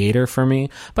music creator for me,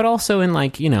 but also in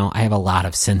like, you know, I have a lot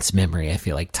of sense memory, I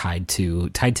feel like tied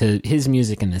to his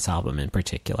music in this album in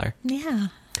particular. Yeah.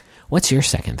 What's your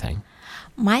second thing?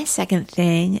 My second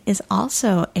thing is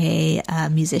also a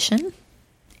musician.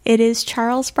 It is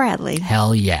Charles Bradley.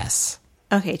 Hell yes.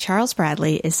 Okay, Charles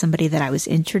Bradley is somebody that I was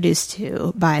introduced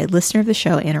to by a listener of the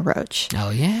show, Anna Roach. Oh,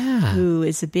 yeah. Who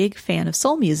is a big fan of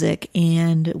soul music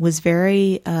and was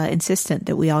very insistent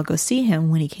that we all go see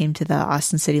him when he came to the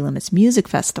Austin City Limits Music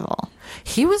Festival.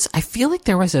 I feel like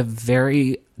there was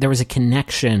a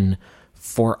connection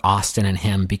for Austin and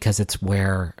him because it's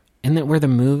where the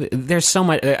movie, there's so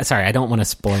much, sorry, I don't want to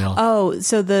spoil. Oh,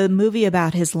 so the movie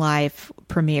about his life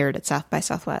premiered at South by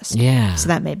Southwest. Yeah. So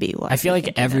that may be what I feel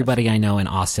like everybody I know in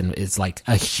Austin is like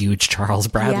a huge Charles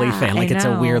Bradley fan. Like it's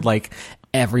a weird, like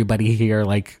everybody here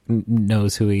like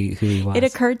knows who he was. It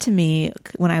occurred to me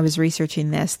when I was researching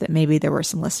this that maybe there were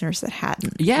some listeners that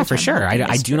hadn't. Yeah, for sure.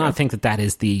 I do not think that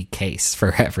is the case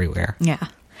for everywhere. Yeah.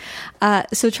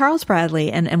 So Charles Bradley,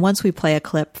 and once we play a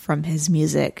clip from his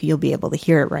music, you'll be able to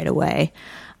hear it right away,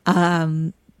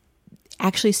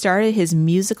 actually started his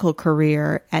musical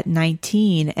career at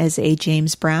 19 as a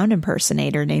James Brown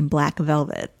impersonator named Black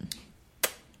Velvet.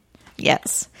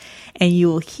 Yes. And you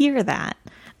will hear that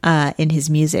in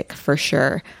his music for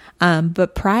sure.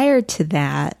 But prior to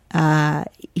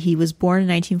that, he was born in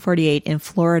 1948 in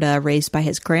Florida, raised by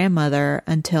his grandmother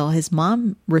until his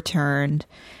mom returned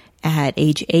at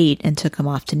age 8 and took him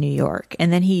off to New York.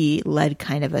 And then he led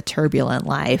kind of a turbulent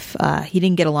life. He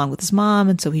didn't get along with his mom,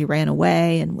 and so he ran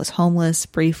away and was homeless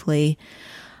briefly.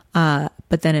 But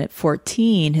then at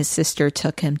 14, his sister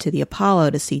took him to the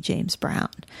Apollo to see James Brown,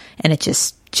 and it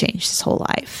just changed his whole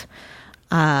life.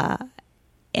 And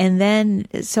then,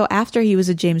 so after he was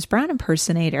a James Brown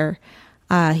impersonator,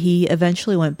 he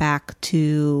eventually went back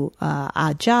to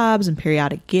odd jobs and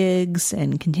periodic gigs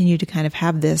and continued to kind of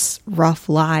have this rough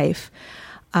life.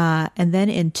 And then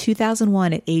in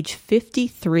 2001, at age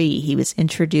 53, he was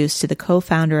introduced to the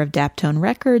co-founder of Daptone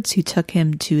Records, who took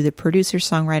him to the producer,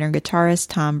 songwriter, and guitarist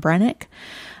Tom Brennick,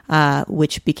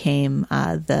 which became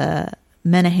the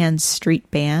Menahan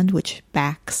Street Band, which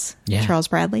backs Charles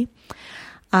Bradley.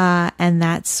 And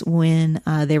that's when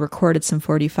they recorded some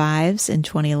 45s in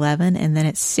 2011. And then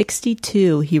at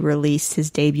 62, he released his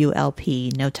debut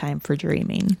LP, No Time for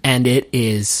Dreaming. And it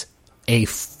is a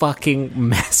fucking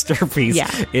masterpiece.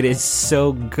 Yeah. It is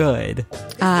so good.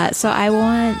 So I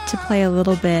want to play a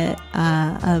little bit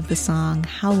of the song,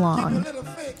 How Long?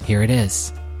 Here it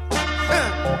is.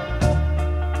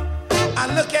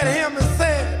 I look at him and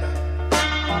said,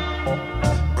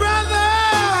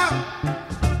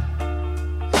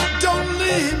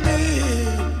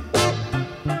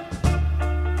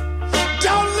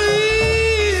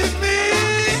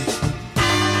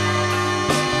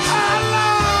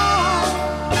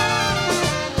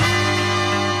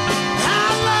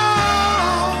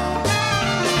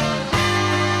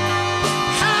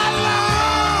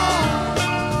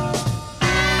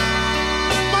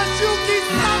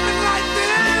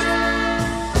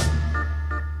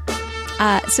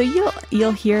 So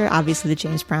you'll hear obviously the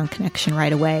James Brown connection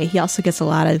right away. He also gets a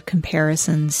lot of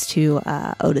comparisons to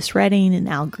Otis Redding and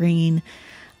Al Green,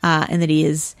 and that he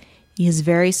is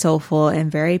very soulful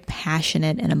and very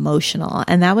passionate and emotional.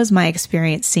 And that was my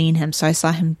experience seeing him. So I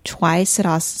saw him twice at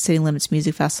Austin City Limits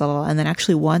Music Festival, and then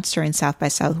actually once during South by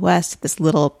Southwest at this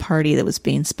little party that was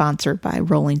being sponsored by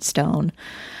Rolling Stone,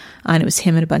 and it was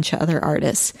him and a bunch of other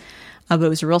artists. But it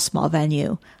was a real small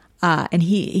venue. And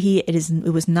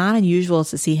it was not unusual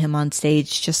to see him on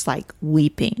stage just like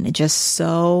weeping, just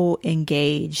so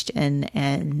engaged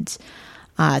and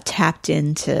tapped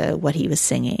into what he was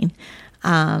singing.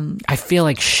 I feel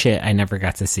like shit I never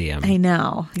got to see him. I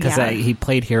know. Because he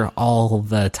played here all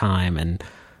the time, and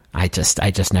I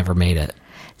just never made it.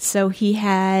 So he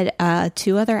had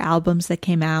 2 other albums that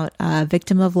came out,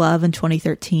 Victim of Love in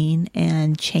 2013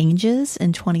 and Changes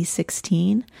in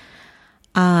 2016.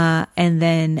 And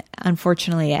then,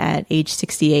 unfortunately, at age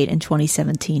 68 in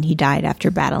 2017, he died after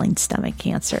battling stomach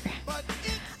cancer.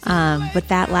 But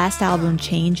that last album,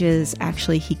 Changes,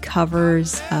 actually he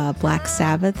covers Black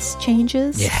Sabbath's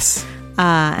Changes. Yes.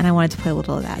 And I wanted to play a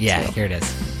little of that, Yeah, too. here it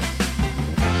is.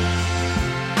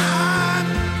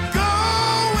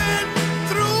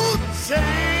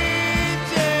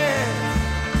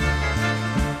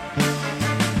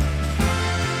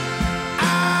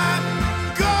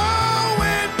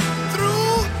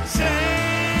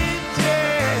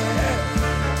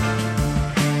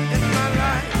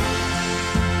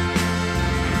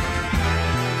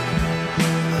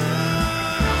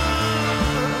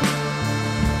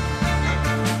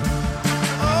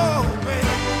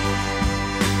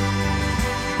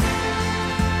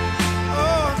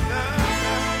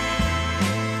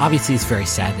 Obviously, it's very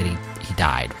sad that he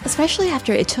died. Especially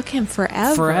after it took him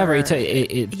forever.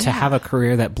 To have a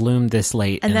career that bloomed this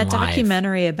late and in that life.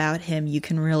 documentary about him, you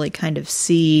can really kind of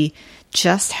see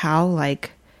just how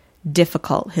like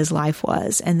difficult his life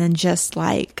was, and then just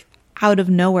like out of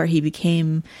nowhere he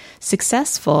became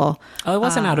successful. Oh, it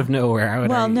wasn't out of nowhere.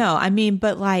 No, I mean,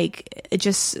 but like it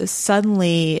just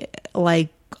suddenly, like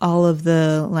all of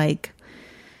the like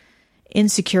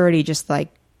insecurity, just like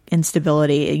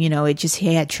instability, you know,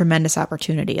 he had tremendous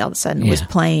opportunity all of a sudden. Was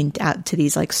playing out to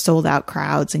these like sold out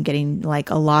crowds and getting like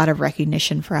a lot of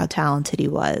recognition for how talented he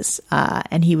was,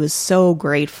 and he was so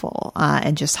grateful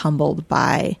and just humbled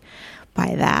by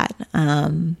that,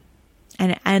 and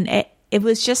it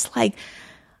was just like,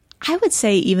 I would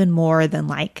say even more than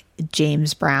like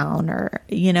James Brown, or,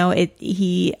 you know,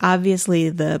 he obviously,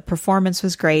 the performance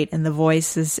was great and the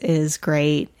voice is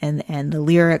great and the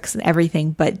lyrics and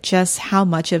everything, but just how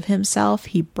much of himself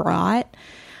he brought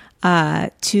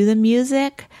to the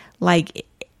music, like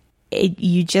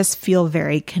you just feel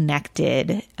very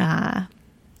connected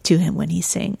to him when he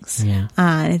sings.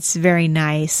 It's very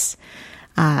nice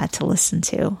to listen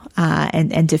to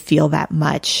and to feel that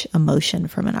much emotion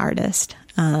from an artist.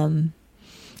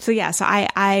 So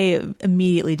I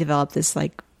immediately developed this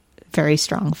like very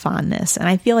strong fondness, and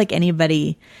I feel like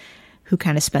anybody who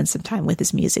kind of spends some time with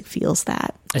his music feels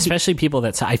that. Especially people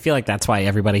I feel like that's why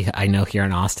everybody I know here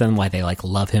in Austin, why they like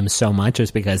love him so much, is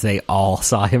because they all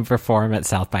saw him perform at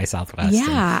South by Southwest.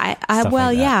 Yeah,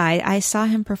 I saw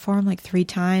him perform like 3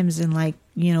 times in like,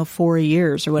 you know, 4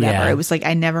 years or whatever. Yeah. It was like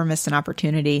I never missed an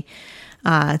opportunity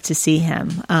to see him,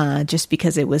 just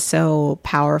because it was so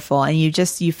powerful, and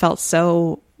you felt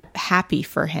so happy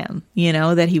for him, you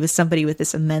know, that he was somebody with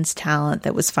this immense talent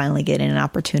that was finally getting an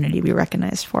opportunity to be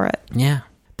recognized for it. Yeah.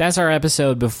 That's our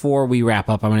episode. Before we wrap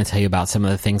up, I'm going to tell you about some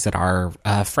of the things that our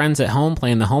friends at home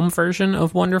playing the home version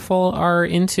of Wonderful are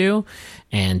into.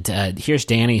 And here's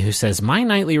Danny, who says, my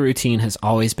nightly routine has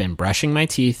always been brushing my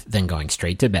teeth, then going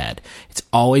straight to bed. It's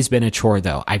always been a chore,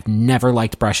 though. I've never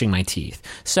liked brushing my teeth.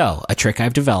 So a trick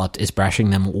I've developed is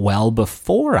brushing them well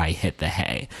before I hit the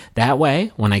hay. That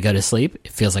way, when I go to sleep,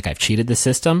 it feels like I've cheated the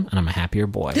system and I'm a happier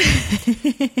boy.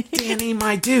 Danny,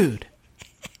 my dude.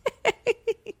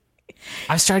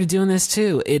 I've started doing this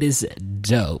too. It is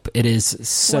dope. It is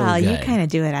so good. You kind of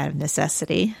do it out of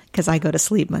necessity, because I go to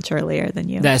sleep much earlier than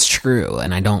you. That's true,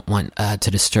 and I don't want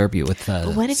to disturb you with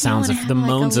the sounds of the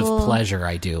moans of pleasure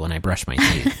I do when I brush my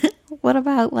teeth. What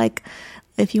about like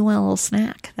if you want a little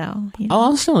snack though? You know? Oh,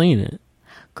 I'll still eat it.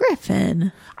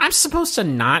 Griffin, I'm supposed to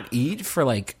not eat for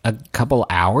like a couple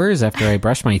hours after I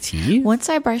brush my teeth? Once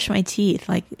I brush my teeth,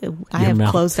 like I have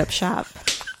closed up shop.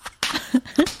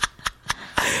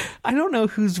 I don't know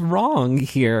who's wrong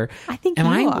here. I think you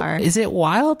are. Is it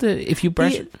wild if you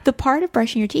brush? The part of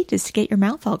brushing your teeth is to get your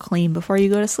mouth all clean before you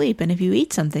go to sleep. And if you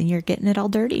eat something, you're getting it all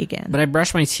dirty again. But I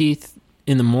brush my teeth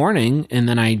in the morning, and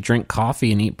then I drink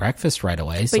coffee and eat breakfast right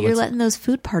away. But you're letting those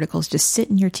food particles just sit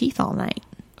in your teeth all night.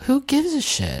 Who gives a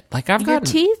shit? Like your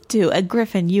teeth do.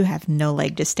 Griffin, you have no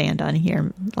leg to stand on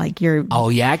here. Like you're. Oh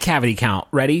yeah, cavity count.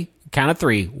 Ready? Count of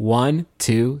 3. 1,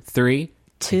 2, 3.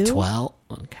 2. 12.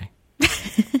 Okay.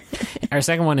 Our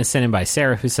second one is sent in by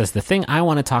Sarah, who says, the thing I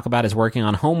want to talk about is working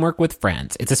on homework with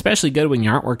friends. It's especially good when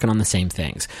you aren't working on the same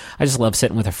things. I just love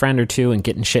sitting with a friend or two and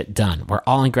getting shit done. We're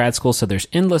all in grad school, so there's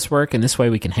endless work, and this way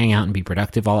we can hang out and be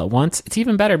productive all at once. It's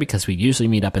even better because we usually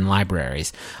meet up in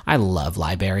libraries. I love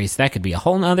libraries. That could be a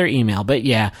whole nother email, but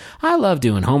yeah, I love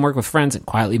doing homework with friends and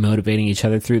quietly motivating each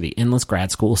other through the endless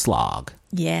grad school slog.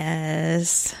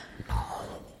 Yes.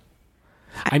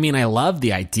 I mean, I love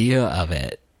the idea of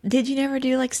it. Did you never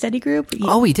do like study group?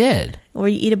 We did. Where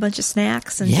you eat a bunch of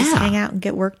snacks and just hang out and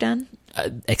get work done?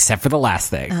 Except for the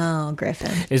last thing. Oh,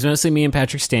 Griffin. It was mostly me and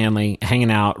Patrick Stanley hanging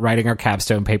out, writing our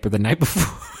capstone paper the night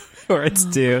before it's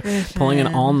due, Griffin. pulling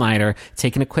an all-nighter,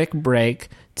 taking a quick break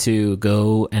to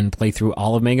go and play through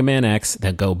all of Mega Man X,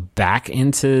 then go back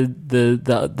into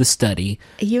the study.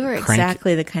 You were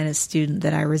exactly the kind of student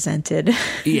that I resented.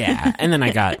 Yeah, and then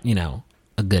I got,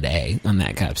 a good A on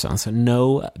that capstone, so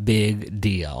no big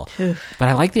deal. But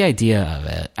I like the idea of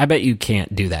it. I bet you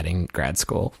can't do that in grad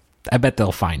school. I bet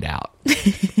they'll find out.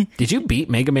 Did you beat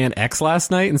Mega Man X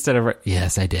last night instead of...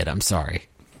 Yes, I did. I'm sorry.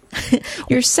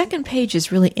 Your second page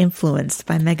is really influenced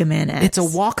by Mega Man X. It's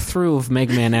a walkthrough of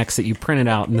Mega Man X that you printed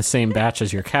out in the same batch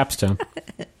as your capstone.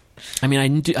 I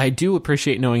mean, I do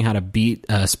appreciate knowing how to beat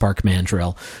Spark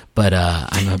Mandrill, but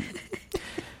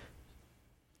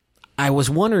I was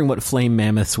wondering what Flame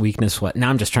Mammoth's weakness was.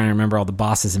 Now I'm just trying to remember all the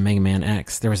bosses in Mega Man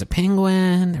X. There was a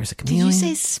penguin. There was a chameleon. Did you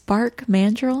say Spark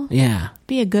Mandrill? Yeah.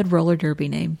 Be a good roller derby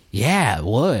name. Yeah, it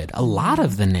would. A lot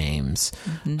of the names.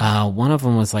 Mm-hmm. One of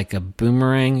them was like a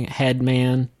boomerang head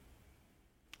man.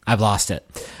 I've lost it.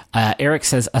 Eric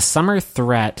says, a summer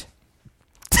threat.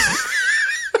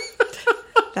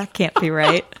 That can't be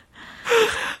right.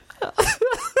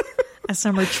 A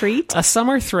summer treat? A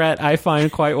summer threat I find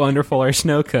quite wonderful are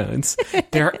snow cones.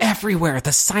 They're everywhere.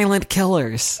 The silent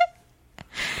killers.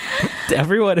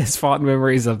 Everyone has fond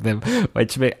memories of them,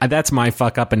 that's my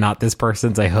fuck up and not this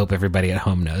person's. I hope everybody at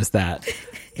home knows that.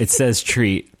 It says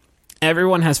treat.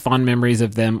 Everyone has fond memories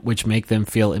of them, which make them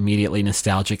feel immediately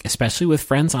nostalgic, especially with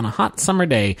friends on a hot summer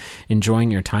day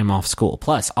enjoying your time off school.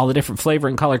 Plus, all the different flavor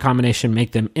and color combination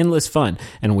make them endless fun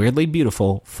and weirdly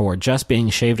beautiful for just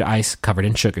being shaved ice covered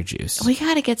in sugar juice. We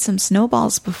gotta get some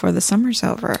snowballs before the summer's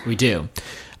over. We do.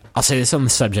 I'll say this on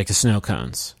the subject of snow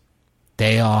cones.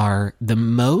 They are the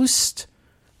most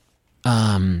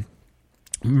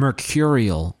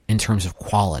mercurial in terms of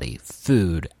quality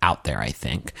food out there, I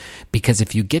think, because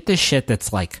if you get this shit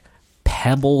that's like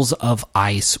pebbles of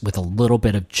ice with a little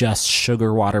bit of just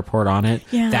sugar water poured on it,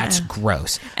 that's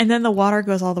gross. And then the water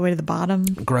goes all the way to the bottom.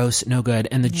 Gross, no good.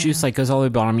 And the juice like goes all the way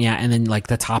to the bottom, and then like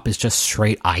the top is just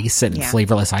straight ice and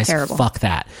flavorless ice. Terrible. Fuck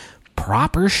that.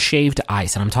 Proper shaved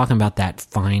ice, and I'm talking about that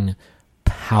fine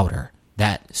powder,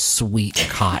 that sweet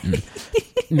cotton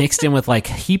mixed in with like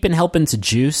heaping helpings of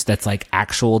juice that's like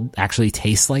actually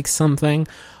tastes like something.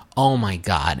 Oh my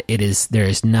god, there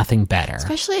is nothing better.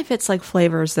 Especially if it's like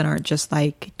flavors that aren't just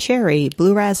like cherry,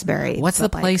 blue raspberry. What's the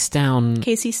place down?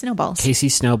 KC Snowballs. KC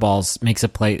Snowballs makes a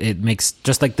plate. It makes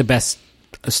just like the best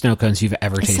snow cones you've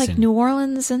ever tasted. It's like New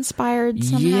Orleans inspired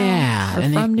somehow. Yeah. Or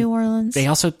from New Orleans. They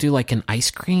also do like an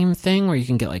ice cream thing where you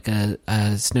can get like a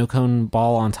snow cone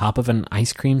ball on top of an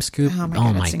ice cream scoop. Oh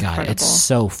my god, incredible. It's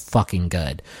so fucking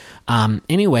good.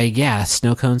 Anyway,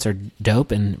 snow cones are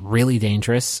dope and really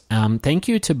dangerous. Thank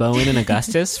you to Bowen and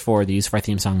Augustus for the use of our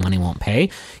theme song Money Won't Pay. You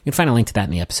can find a link to that in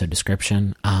the episode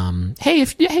description. Hey,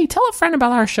 tell a friend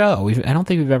about our show. I don't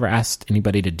think we've ever asked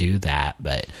anybody to do that,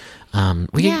 but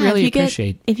we really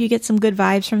appreciate. If you get some good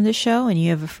vibes from this show and you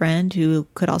have a friend who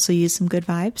could also use some good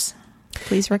vibes,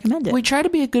 please recommend it. We try to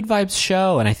be a good vibes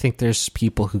show, and I think there's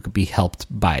people who could be helped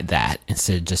by that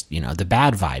instead of just, the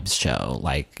bad vibes show.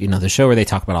 Like, the show where they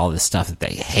talk about all this stuff that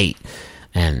they hate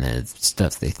and the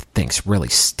stuff they think really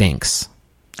stinks.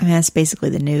 I mean, that's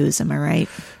basically the news. Am I right?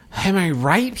 Am I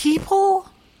right, people?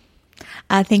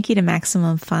 Thank you to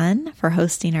Maximum Fun for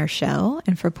hosting our show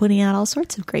and for putting out all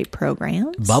sorts of great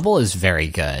programs. Bubble is very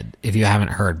good. If you haven't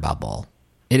heard Bubble,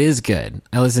 it is good.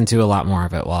 I listened to a lot more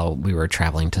of it while we were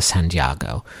traveling to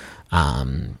Santiago.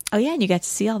 And you got to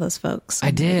see all those folks.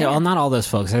 I did. Well, not all those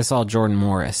folks. I saw Jordan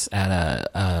Morris at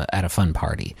a fun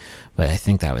party, but I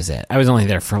think that was it. I was only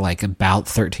there for like about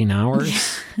 13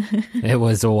 hours. It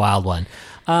was a wild one.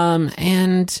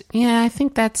 I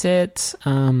think that's it.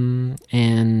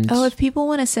 If people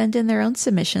want to send in their own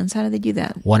submissions, how do they do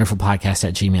that?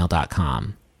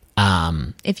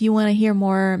 wonderfulpodcast@gmail.com. If you want to hear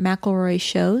more McElroy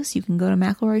shows, you can go to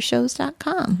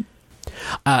McElroyshows.com.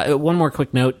 One more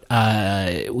quick note.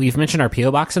 We've mentioned our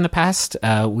P.O. Box in the past.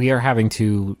 We are having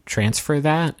to transfer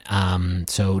that.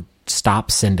 So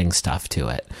stop sending stuff to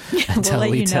it until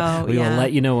let you know, we will yeah.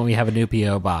 let you know when we have a new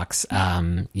PO box.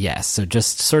 Yes, so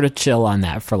just sort of chill on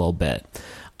that for a little bit.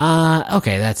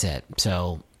 Okay, that's it.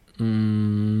 So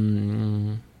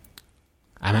I'm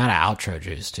out of outro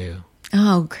juice too.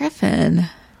 Oh, Griffin.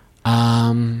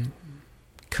 Are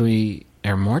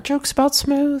there more jokes about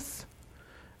Smooth?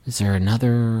 Is there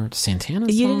another Santana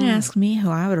song? You didn't ask me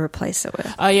who I would replace it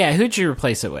with. Oh, yeah. Who'd you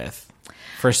replace it with?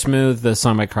 For Smooth, the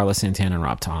song by Carlos Santana and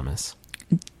Rob Thomas.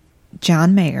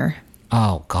 John Mayer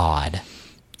Oh, God.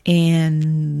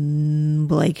 and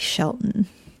Blake Shelton.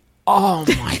 Oh,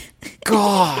 my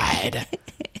God.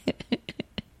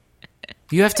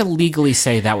 You have to legally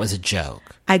say that was a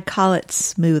joke. I'd call it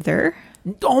Smoother.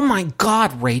 Oh, my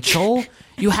God, Rachel.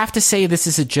 You have to say this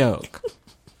is a joke.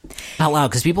 Out loud,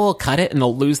 because people will cut it and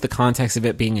they'll lose the context of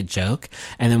it being a joke,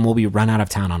 and then we'll be run out of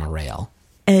town on a rail.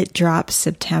 It drops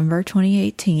September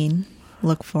 2018.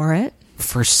 Look for it.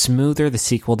 For Smoother, the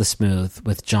sequel to Smooth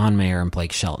with John Mayer and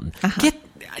Blake Shelton.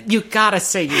 You gotta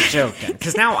say you're joking,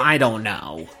 because now I don't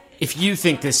know if you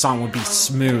think this song would be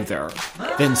smoother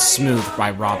than Smooth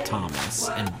by Rob Thomas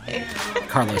and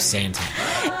Carlos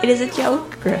Santana. It is a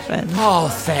joke, Griffin. Oh,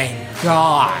 thank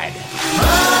God.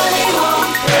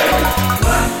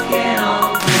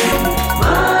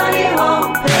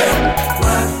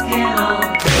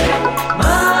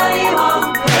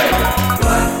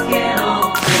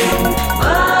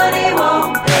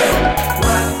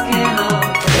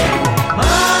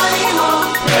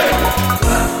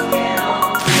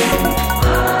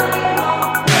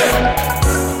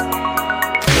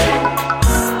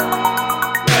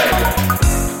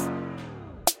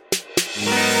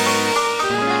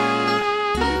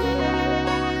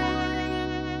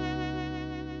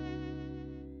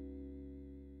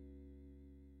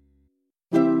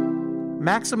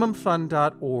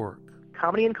 MaximumFun.org.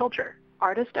 Comedy and culture.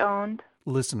 Artist owned.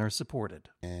 Listener supported.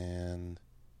 And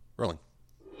rolling.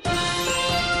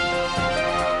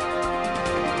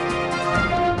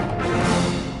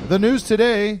 The news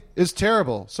today is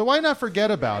terrible, so why not forget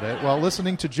about it while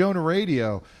listening to Jonah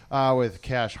Radio with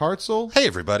Cash Hartzell. Hey,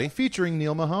 everybody. Featuring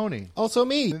Neil Mahoney. Also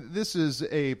me. This is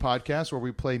a podcast where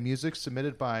we play music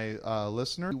submitted by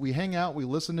listeners. We hang out, we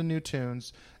listen to new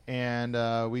tunes, and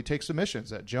we take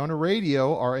submissions at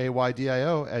JonahRadio,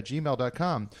 RAYDIO,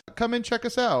 @gmail.com. Come and check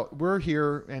us out. We're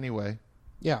here anyway.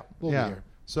 Yeah, we'll be here.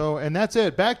 So, and that's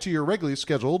it. Back to your regularly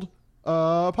scheduled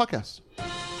podcast.